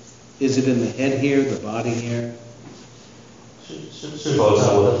 Sorry. Is it in the head here, the body here? 是否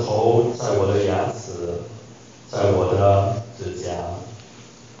在我的头，在我的牙齿，在我的指甲？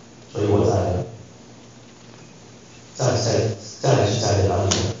所以我在哪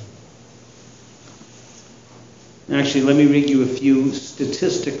里呢？ Actually, let me read you a few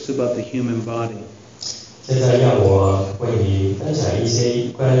statistics about the human body. 现在让我为你分享一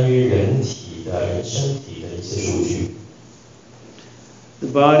些关于人身体的一些数据。The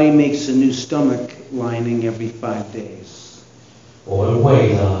body makes a new stomach lining every 5 days. 我们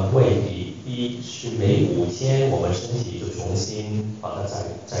胃呢，胃底是每5天，我们身体就重新把它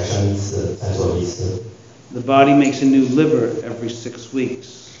再生一次，再做一次。The body makes a new liver every 6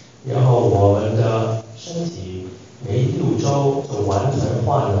 weeks. 然后我们的身体每6周就完全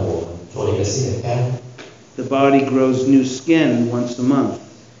换了，我们做了一个新的肝。The body grows new skin once a month.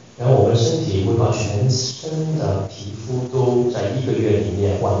 然后我们身体会把全身的皮肤都在1个月里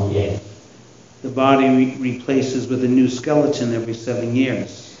面换一遍。The body replaces with a new skeleton every 7 years.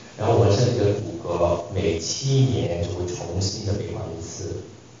 然后我们身体的骨骼每7年就会重新的被换一次。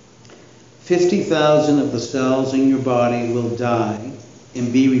50,000 of the cells in your body will die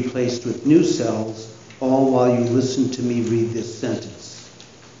and be replaced with new cells, all while you listen to me read this sentence.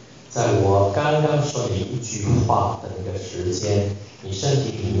 在我刚刚说的一句话的那个时间，你身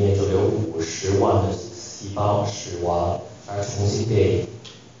体里面就有50万的细胞死亡，而重新被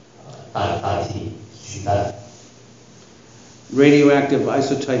代替取代。Radioactive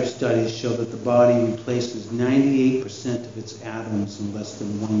isotype studies show that the body replaces 98% of its atoms in less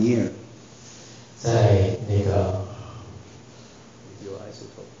than 1 year. 在那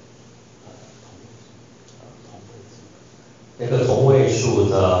个同位素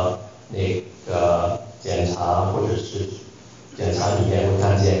的那个检查或者是检查里面会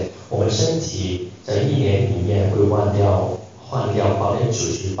看见，我们身体在1年里面会换掉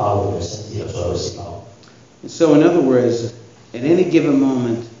98%我们身体的所有细胞。So in other words, at any given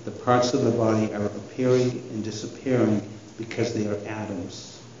moment, the parts of the body are appearing and disappearing because they are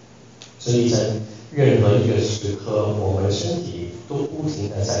atoms. 所以在任何一个时刻，我们身体都不停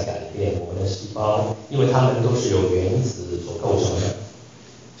地在改变我们的细胞，因为它们都是由原子所构成的。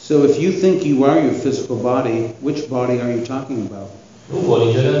So if you think you are your physical body, which body are you talking about? 如果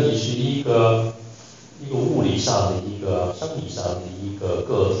你觉得你是一个物理上的一个生理上的一个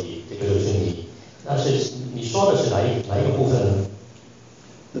个体，这个就是你，但是你说的是哪一个部分呢？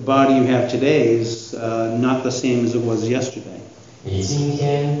 The body you have today is not the same as it was yesterday. 你今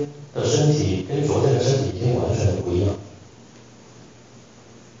天的身体跟昨天的身体已经完全不一样。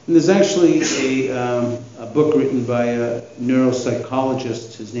And there's actually a book written by a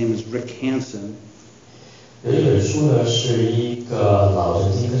neuropsychologist. His name is Rick Hanson. 有一本书呢，是一个脑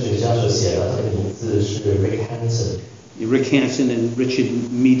神经科学家所写的，他的名字是 Rick Hanson。Rick Hanson and Richard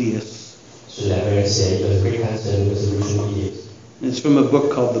Medius. 是2个人写，一个是 Rick Hanson，一个是 Richard Medius。And it's from a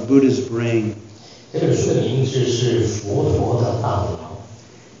book called The Buddha's Brain. 这本书的名字是佛陀的大脑。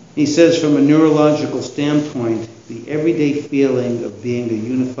He says, from a neurological standpoint, the everyday feeling of being a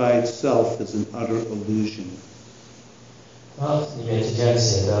unified self is an utter illusion. 他里面是这样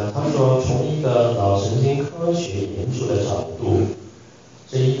写的，他说从一个脑神经科学研究的角度，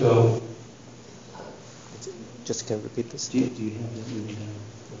这一个 Just can repeat this. Do you have that?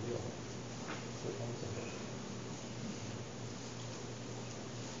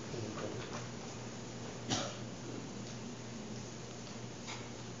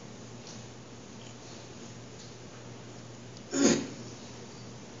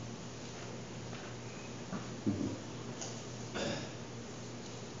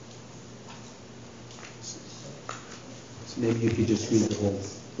 So maybe you could just read the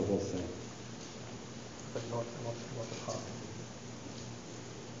whole thing. But not the part.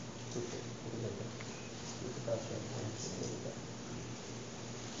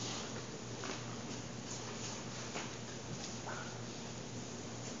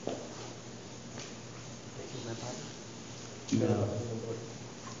 No.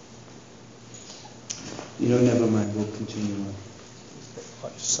 You know, never mind. We'll continue on.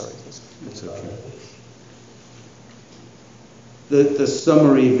 Sorry. It's okay. The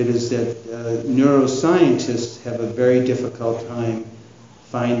summary of it is that neuroscientists have a very difficult time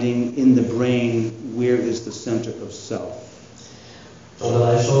finding in the brain where is the center of self. 总的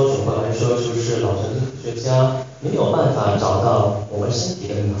来说，就是脑神经科学家没有办法找到我们身体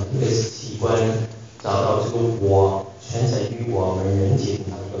的哪一个器官，找到这个我存在于我们人体的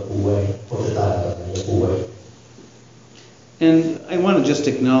哪一个部位，或者大脑的哪一个部位。And I want to just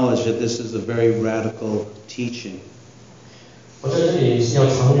acknowledge that this is a very radical teaching. 我在这里是要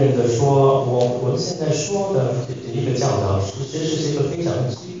承认的说，我们现在说的这一个教导，其实是一个非常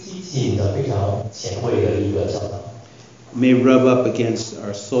激进的、非常前卫的一个教导。May rub up against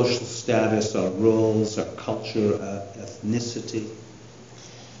our social status, our roles, our culture, ethnicity.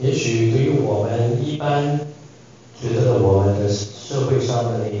 也许对于我们一般觉得我们的社会上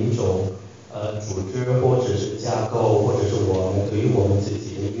的那一种组织或者是架构，或者是我们对于我们自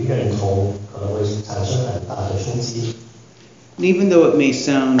己的一个认同，可能会产生很大的冲击。And even though it may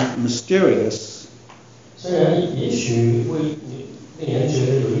sound mysterious, 虽然也许会令人觉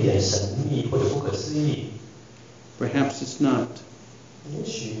得有一点神秘或者不可思议， perhaps it's not. 也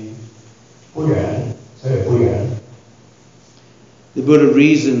许不然，这也不然。The Buddha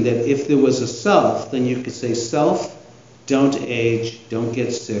reasoned that if there was a self, then you could say, self, don't age, don't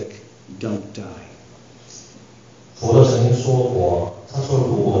get sick, don't die. 佛陀曾经说过，他说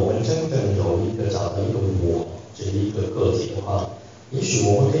如果我们真正有一个找到一个我，这是一个个体的话，也许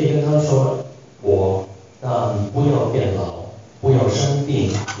我们可以跟他说，我，那你不要变老，不要生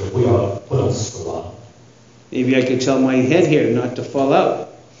病，也不能死亡。Maybe I could tell my head here not to fall out.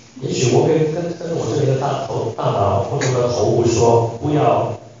 也许我可以跟我这里的大脑或者我的头部说，不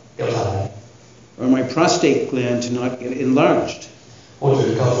要掉下来。Or my prostate gland to not get enlarged. 或者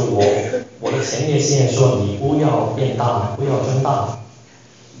告诉我的前列腺说，你不要变大，不要增大。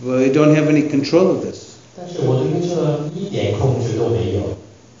But I don't have any control of this. 但是我对于这一点控制都没有。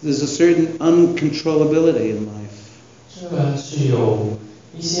There's a certain uncontrollability in life. 这个是有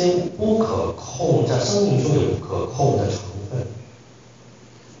一些不可控，在生命中有不可控的成分。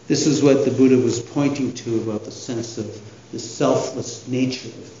This is what the Buddha was pointing to about the sense of the selfless nature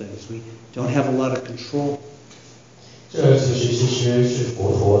of things. We don't have a lot of control. 这其实是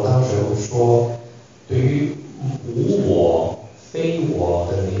佛陀当时说，对于无我、非我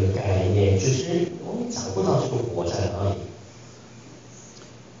的那个概念，就是我们找不到这个我在哪里。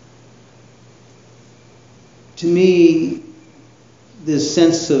To me, this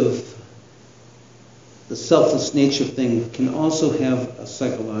sense of the selfless nature thing can also have a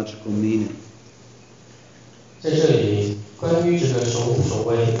psychological meaning. 在这里，关于这个所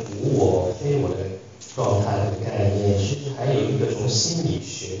谓无我、非我的状态的概念，其实还有一个从心理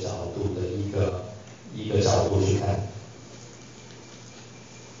学角度的一个角度去看。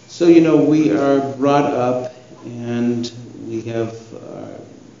So, we are brought up and we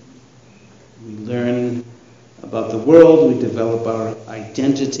learn about the world, we develop our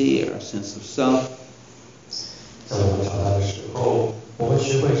identity, our sense of self. 在我们长大的时候，我们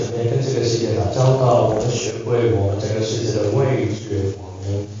学会怎么样跟这个世界打交道，我们学会我们这个世界的位置，我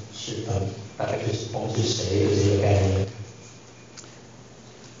们是大概是谁的这个概念。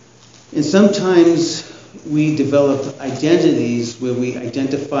And sometimes we develop identities where we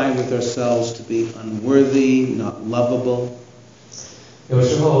identify with ourselves to be unworthy, not lovable. 有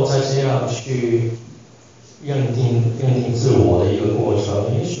时候在这样去认定自我的一个过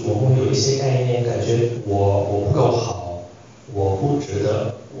程，也许我们有一些概念，感觉我不够好，我不值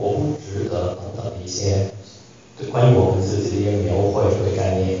得等等的一些关于我们自己的一个描绘和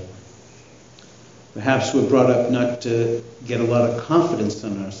概念。Perhaps we're brought up not to get a lot of confidence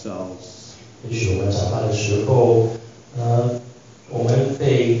in ourselves. 也许我们长大的时候，我们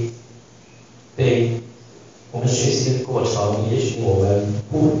我们学习的过程，也许我们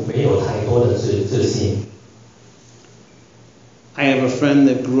没有太多的自信。I have a friend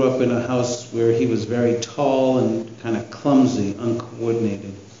that grew up in a house where he was very tall and kind of clumsy,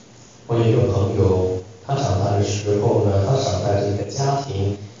 uncoordinated. 我有一个朋友，他长大的时候呢，他长在这个家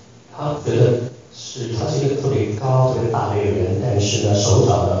庭，他觉得他是一个特别高、特别大的一个人，但是呢，手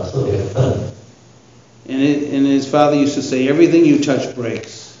掌呢特别的笨。And his father used to say, everything you touch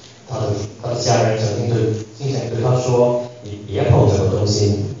breaks. 他的家人经常对他说，你别碰这个东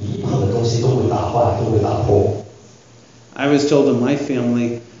西，你一碰的东西都会打坏，都会打破。I was told in my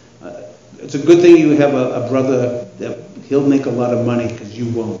family, it's a good thing you have a brother that he'll make a lot of money because you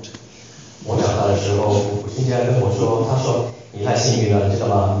won't. 我长大的时候，我亲家跟我说，他说你太幸运了，你知道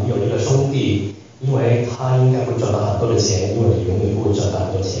吗？你有一个兄弟，因为他应该会赚到很多的钱，因为你永远不会赚到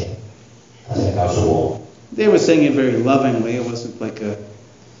很多钱。他才告诉我。They were saying it very lovingly. It wasn't like a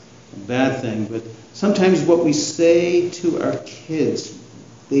bad thing, but sometimes what we say to our kids,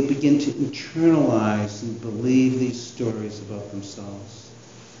 they begin to internalize and believe these stories about themselves.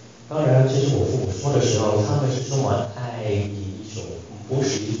 当然，这是我父母说的时候，他们是充满爱意，不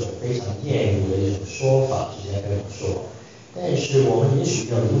是一种非常厌恶的一种说法，直接跟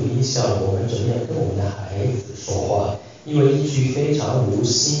影响我们怎么样跟我们的孩子说话，因为一句非常无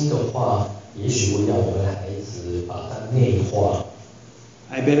心的话，也许会让我们的孩子把它内化。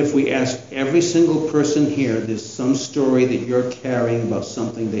I bet if we asked every single person here, there's some story that you're carrying about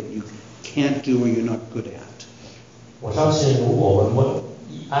something that you can't do or you're not good at. 我相信，如果我们问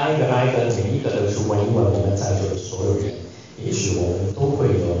挨个每一个都去问一问我们在座的所有人，也许我们都会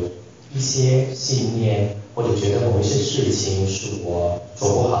有一些信念，或者觉得某一些事情是我做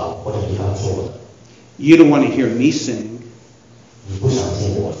不好或者没法做的。You don't want to hear me sing. 你不想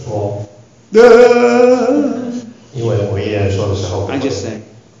听我说，因为我一人说的时候 I just sang.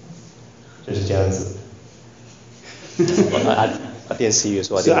 就是这样子。I didn't see you,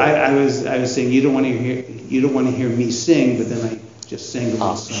 so I So didn't. I was saying you don't want to hear me sing, but then I just sang the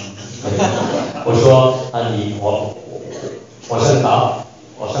whole song. 我说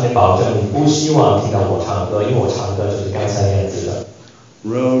我向你保证，你不希望听到我唱歌，因为我唱歌就是刚才那样子的。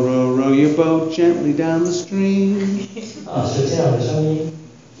Row, row, row your boat gently down the stream. 是这样的声音。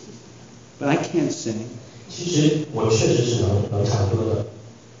But I can't sing. 其实我确实是能唱歌的。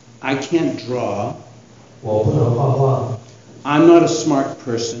I can't draw. 我不能画画。I'm not a smart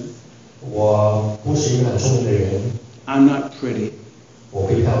person. 我不是一个很聪明的人。I'm not pretty. 我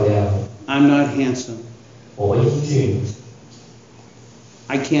不漂亮。I'm not handsome. 我不英俊。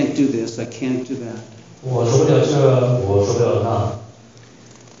I can't do this. I can't do that. 我说不了这，我说不了那。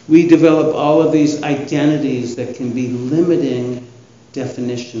We develop all of these identities that can be limiting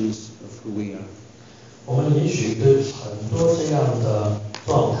definitions of who we are. 我们也许对很多这样的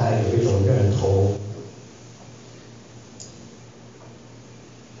状态有一种认同。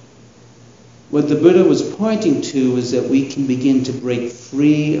What the Buddha was pointing to is that we can begin to break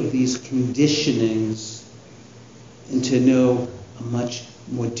free of these conditionings and to know a much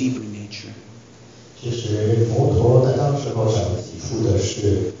more deeper nature. 其实佛陀在当时候想提出的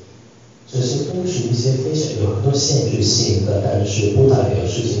是，这些都是一些非常有很多限制性的，但是不代表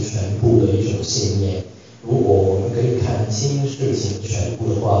事情全部的一种信念。如果我们可以看清事情全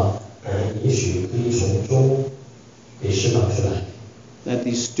部的话，我们也许可以从中给释放出来。That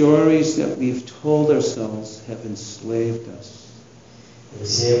these stories that we've told ourselves have enslaved us. 有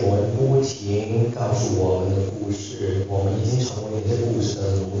些我们不停告诉我们的故事，我们已经成为这些故事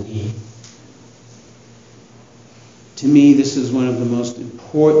的奴隶。To me, this is one of the most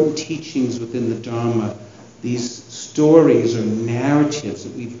important teachings within the Dhamma. These stories or narratives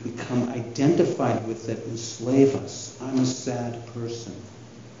that we've become identified with that enslave us. I'm a sad person.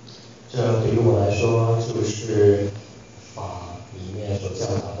 这对于我来说，就是法里面所教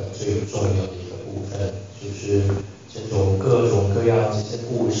导的最重要的一个部分，就是这种各种各样这些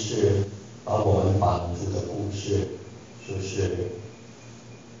故事，把我们绑住的故事，就是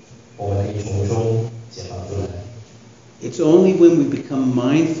我们可以从中解放出来。It's only when we become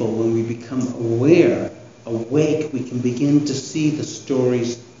mindful, when we become awake, we can begin to see the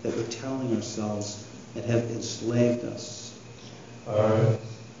stories that we're telling ourselves that have enslaved us. 而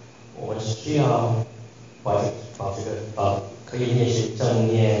我们需要把可以练习正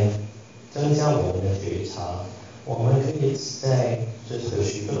念，增加我们的觉察。我们可以在这个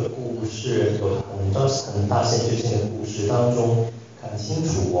许多的故事，有很大限制性的故事当中，看清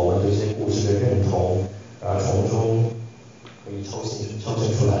楚我们对这些故事的认同，而从中可以抽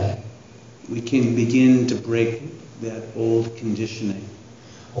身出来。We can begin to break that old conditioning.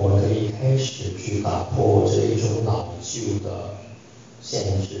 我们可以开始去打破这一种老旧的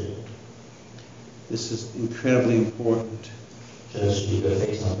限制。This is incredibly important. 这是一个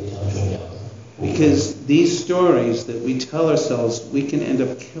非常非常重要的。Because these stories that we tell ourselves, we can end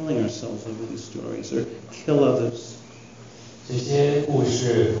up killing ourselves over these stories or kill others. 这些故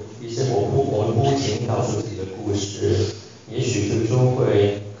事，一些我们不停告诉自己的故事，也许最终可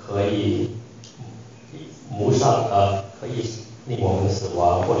以可以令我们死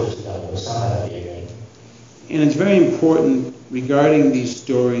亡，或者是让我们伤害到别人。And it's very important regarding these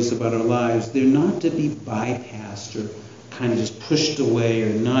stories about our lives, they're not to be bypassed or kind of just pushed away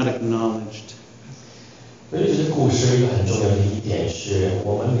or not acknowledged. 所以这些故事一个很重要的一点是，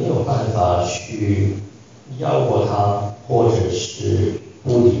我们没有办法去绕过它，或者是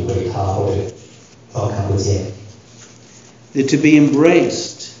不理会它，或者装看不见。They're to be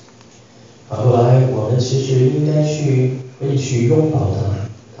embraced. 反过来，我们其实应该可以去拥抱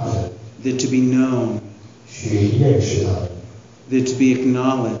它们。They're to be known. 去认识它们。They're to be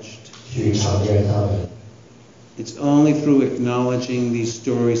acknowledged. 去承认它们。It's only through acknowledging these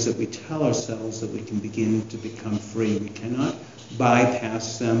stories that we tell ourselves that we can begin to become free. We cannot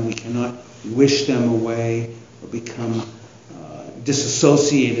bypass them. We cannot wish them away or become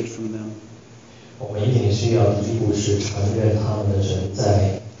disassociated from them. 我们一定需要第一步是承认它们的存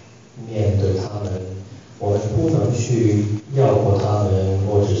在，面对他们，我们不能去绕过他们，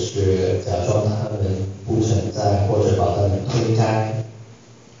或者是假装他们不存在，或者把他们推开。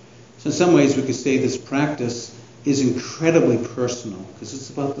So in some ways we could say this practice is incredibly personal because it's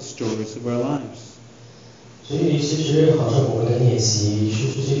about the stories of our lives. 所以其实好像我们的练习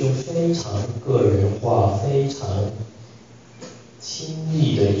是一种非常个人化、非常亲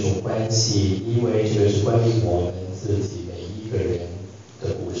密的一种关系，因为这个是关于我们自己每一个人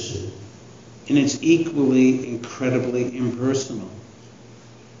的故事。And it's equally incredibly impersonal.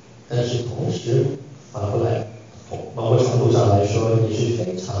 但是同时反过来，从某个程度上来说，也是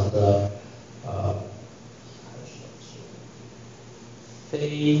非常的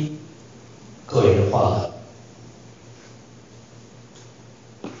非个人化的。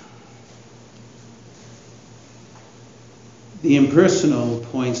The impersonal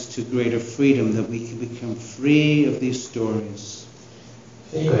points to greater freedom, that we can become free of these stories.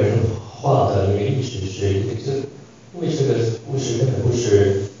 非个人化的一个意识是，因为这个故事根本不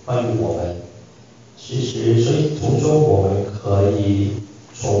是关于我们，其实所以从中我们可以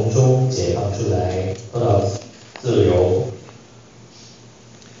从中解放出来，得到自由。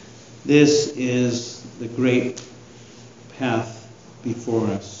This is the great path before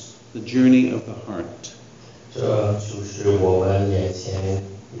us, the journey of the heart. 这就是我们眼前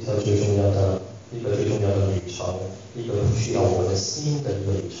一个最重要的旅程，一个需要我们心的一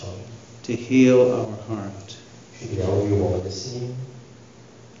个旅程。To heal our heart. 去疗愈我们的心。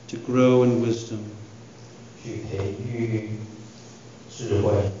To grow in wisdom. 去培育智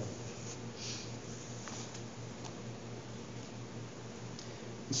慧。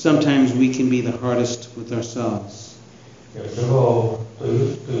Sometimes we can be the hardest with ourselves. 有时候对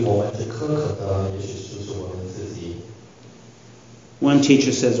我们最苛刻的，也许就是我们自己。One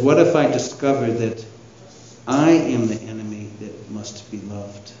teacher says, "What if I discovered that I am the enemy that must be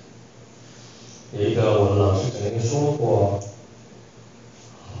loved?" 有一个我的老师曾经说过，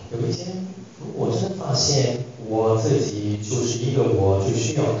有一天如果真发现我自己就是一个我最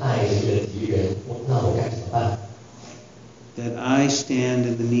需要爱的一个敌人，那我该怎么办？That I stand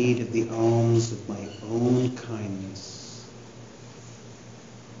in the need of the alms of my own kindness.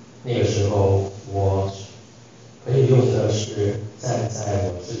 那个时候，我可以用的是站在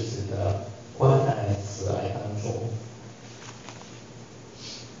我自己的关爱、慈爱当中。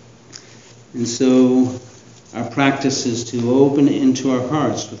And so, our practice is to open into our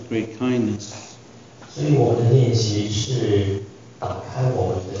hearts with great kindness. 所以我们的练习是打开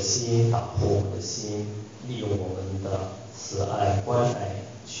我们的心，打破我们的心，利用我们的慈爱、关爱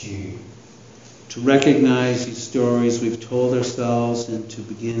去。To recognize these stories we've told ourselves and to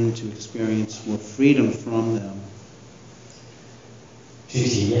begin to experience more freedom from them. 去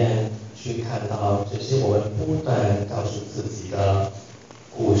体验，去看到这些我们不断告诉自己的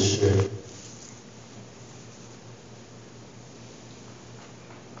故事。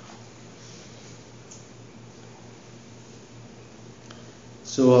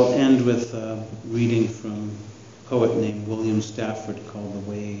So I'll end with a reading from a poet named William Stafford called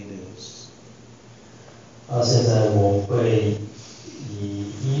The Way It Is. 现在我会以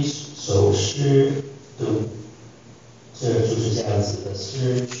一首诗的，这就是这样子的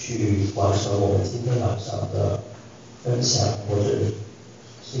诗去完成我们今天晚上的分享或者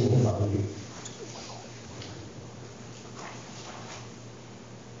心灵疗愈。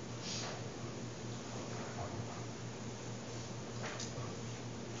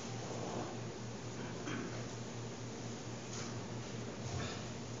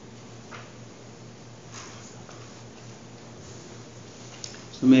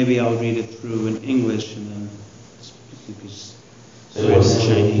So maybe I'll read it through in English and then speak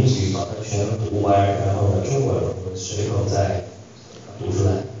Chinese.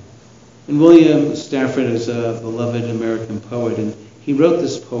 And William Stafford is a beloved American poet, and he wrote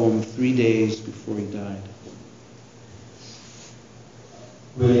this poem 3 days before he died.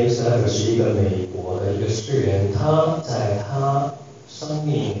 William Stafford 是一个美国的一个诗人，他在他生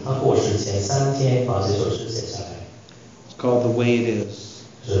命他过世前3天把这首诗写下来。It's called The Way It Is.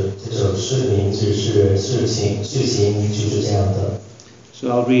 这首诗的名字是事情就是这样的。So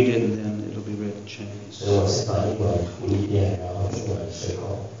I'll read it and then it'll be read in Chinese. 所以我先把英文读一遍，然后中文随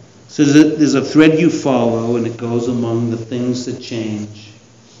后。So there's a thread you follow, and it goes among the things that change,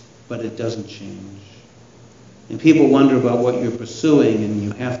 but it doesn't change. And people wonder about what you're pursuing, and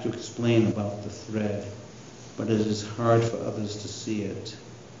you have to explain about the thread, but it is hard for others to see it.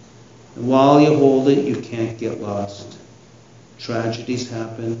 And while you hold it, you can't get lost. Tragedies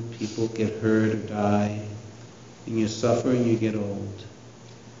happen, people get hurt or die, and you suffer and you get old.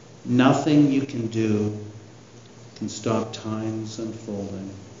 Nothing you can do can stop time's unfolding.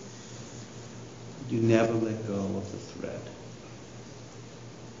 You never let go of the thread.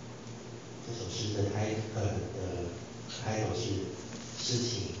 这首诗的开头是事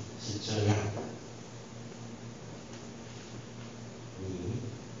情是这样的，你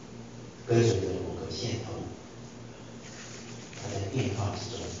跟随着某个线头，它在变化之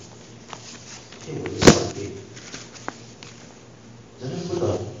中，对我的手变，人们不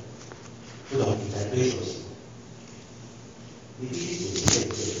懂你在追求什么，你必须只是这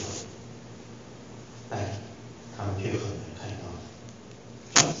个线头，但他们却很难看到，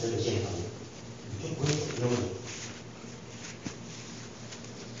抓住这个线头，你就不会走丢了。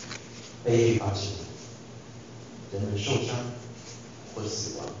悲剧发生了，人们受伤或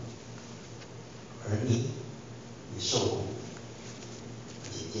死亡，而你受苦，而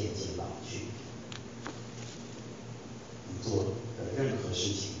且渐渐老去。你做的任何事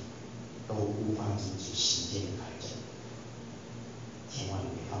情都无法阻止时间的开展，千万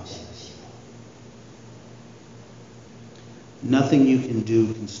别放下那些。Nothing you can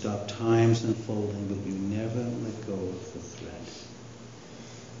do can stop time's unfolding, but you never let go of the thread.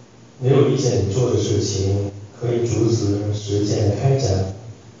 没有一件你做的事情可以阻止时间的开展，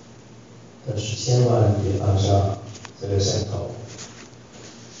但是千万别放上这个线头。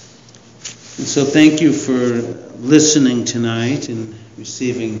And so thank you for listening tonight and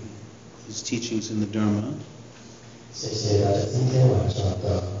receiving these teachings in the Dhamma. 谢谢大家今天晚上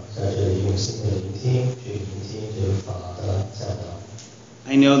的在这里用心的聆听，去聆听这个法的教导。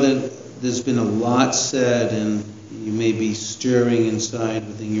I know that there's been a lot said and you may be stirring inside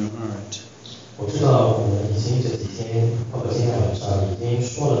within your heart. 我知道我们已经这几天，包括今天晚上已经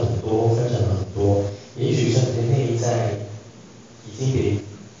说了很多，分享了很多，也许是你的内在已经给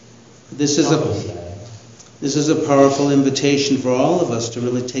This is a powerful invitation for all of us to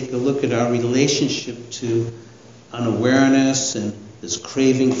really take a look at our relationship to unawareness and this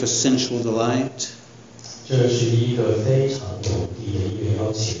craving for sensual delight. 这是一个非常有力的一个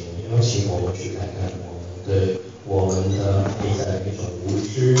邀请我们去看看我们的内在的一种无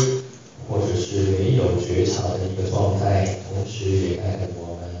知，或者是没有觉察的一个状态，同时也看看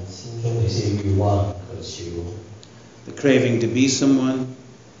我们心中的一些欲望渴求。The craving to be someone.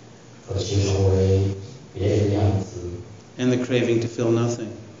 渴求成为别人的样子。And the craving to feel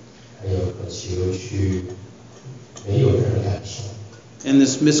nothing. 还有渴求去没有任何感受。And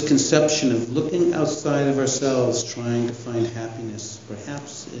this misconception of looking outside of ourselves, trying to find happiness,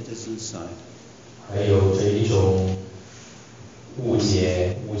 perhaps it is inside. 还有这一种误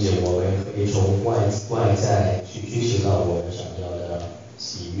解我们可以从外在去追求到我们想要的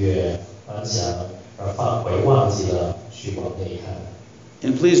喜悦、安详，而忘记了去往内看。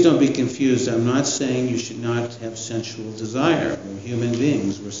And please don't be confused. I'm not saying you should not have sensual desire. We're human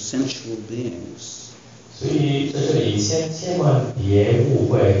beings. We're sensual beings. 所以在这里千万别误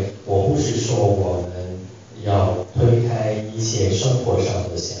会，我不是说我们要推开一切生活上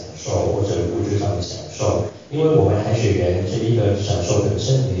的享受或者物质上的享受，因为我们还是人，这一个享受本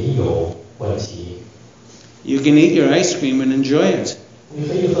身没有问题。You can eat your ice cream and enjoy it. 你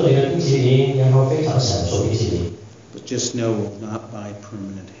可以喝你的冰淇淋，然后非常享受冰淇淋。But just know it will not buy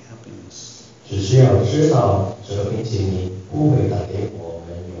permanent happiness. 只是要知道，这个冰淇淋不会带给我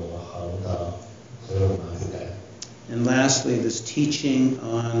们永恒的这种满足感。And lastly, this teaching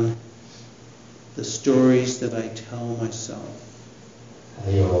on the stories that I tell myself.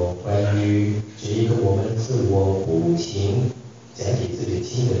 还有关于这一个我们自我不停讲给自己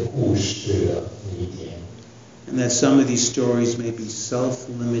听的故事的那一点。And that some of these stories may be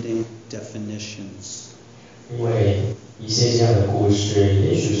self-limiting definitions. 因为一些这样的故事，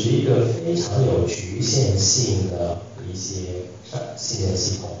也许是一个非常有局限性的一些信念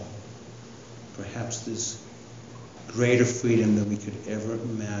系统。Perhaps there's greater freedom than we could ever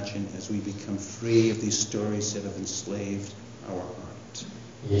imagine as we become free of these stories that have enslaved our heart.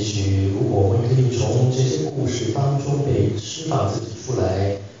 也许如果我们可以从这些故事当中被释放自己出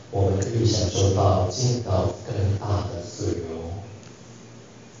来，我们可以享受到进到更大的自由。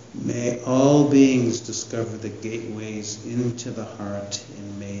May all beings discover the gateways into the heart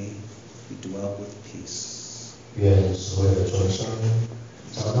and may we dwell with peace. 愿所有的众生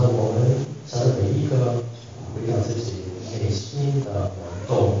找到我们找到每一个回到自己内心的萌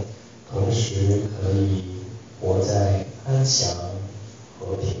动，同时可以活在安详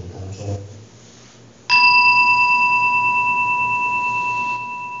和平当中。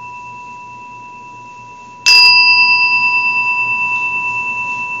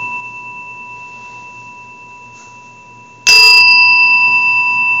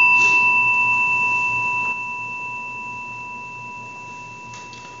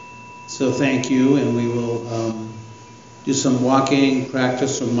So thank you, and we will do some walking,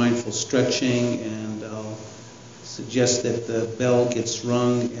 practice some mindful stretching, and I'll suggest that the bell gets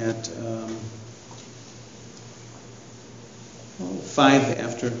rung at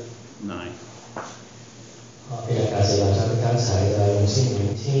 9:05. 好，非常感谢老师刚才的用心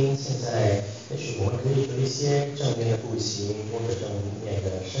聆听。现在也许我们可以做一些正面的步行或者正面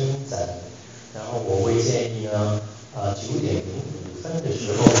的伸展。然后我会建议呢，9:05的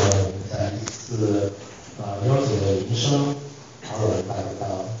时候呢，我们再依次邀请的铃声，好友带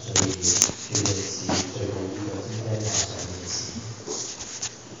到这里去练习最后一个今天早上的练习。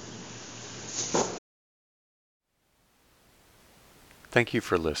Thank you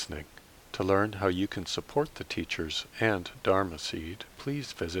for listening. To learn how you can support the teachers and Dharma Seed,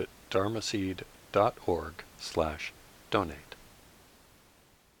 please visit dharmaseed.org/donate.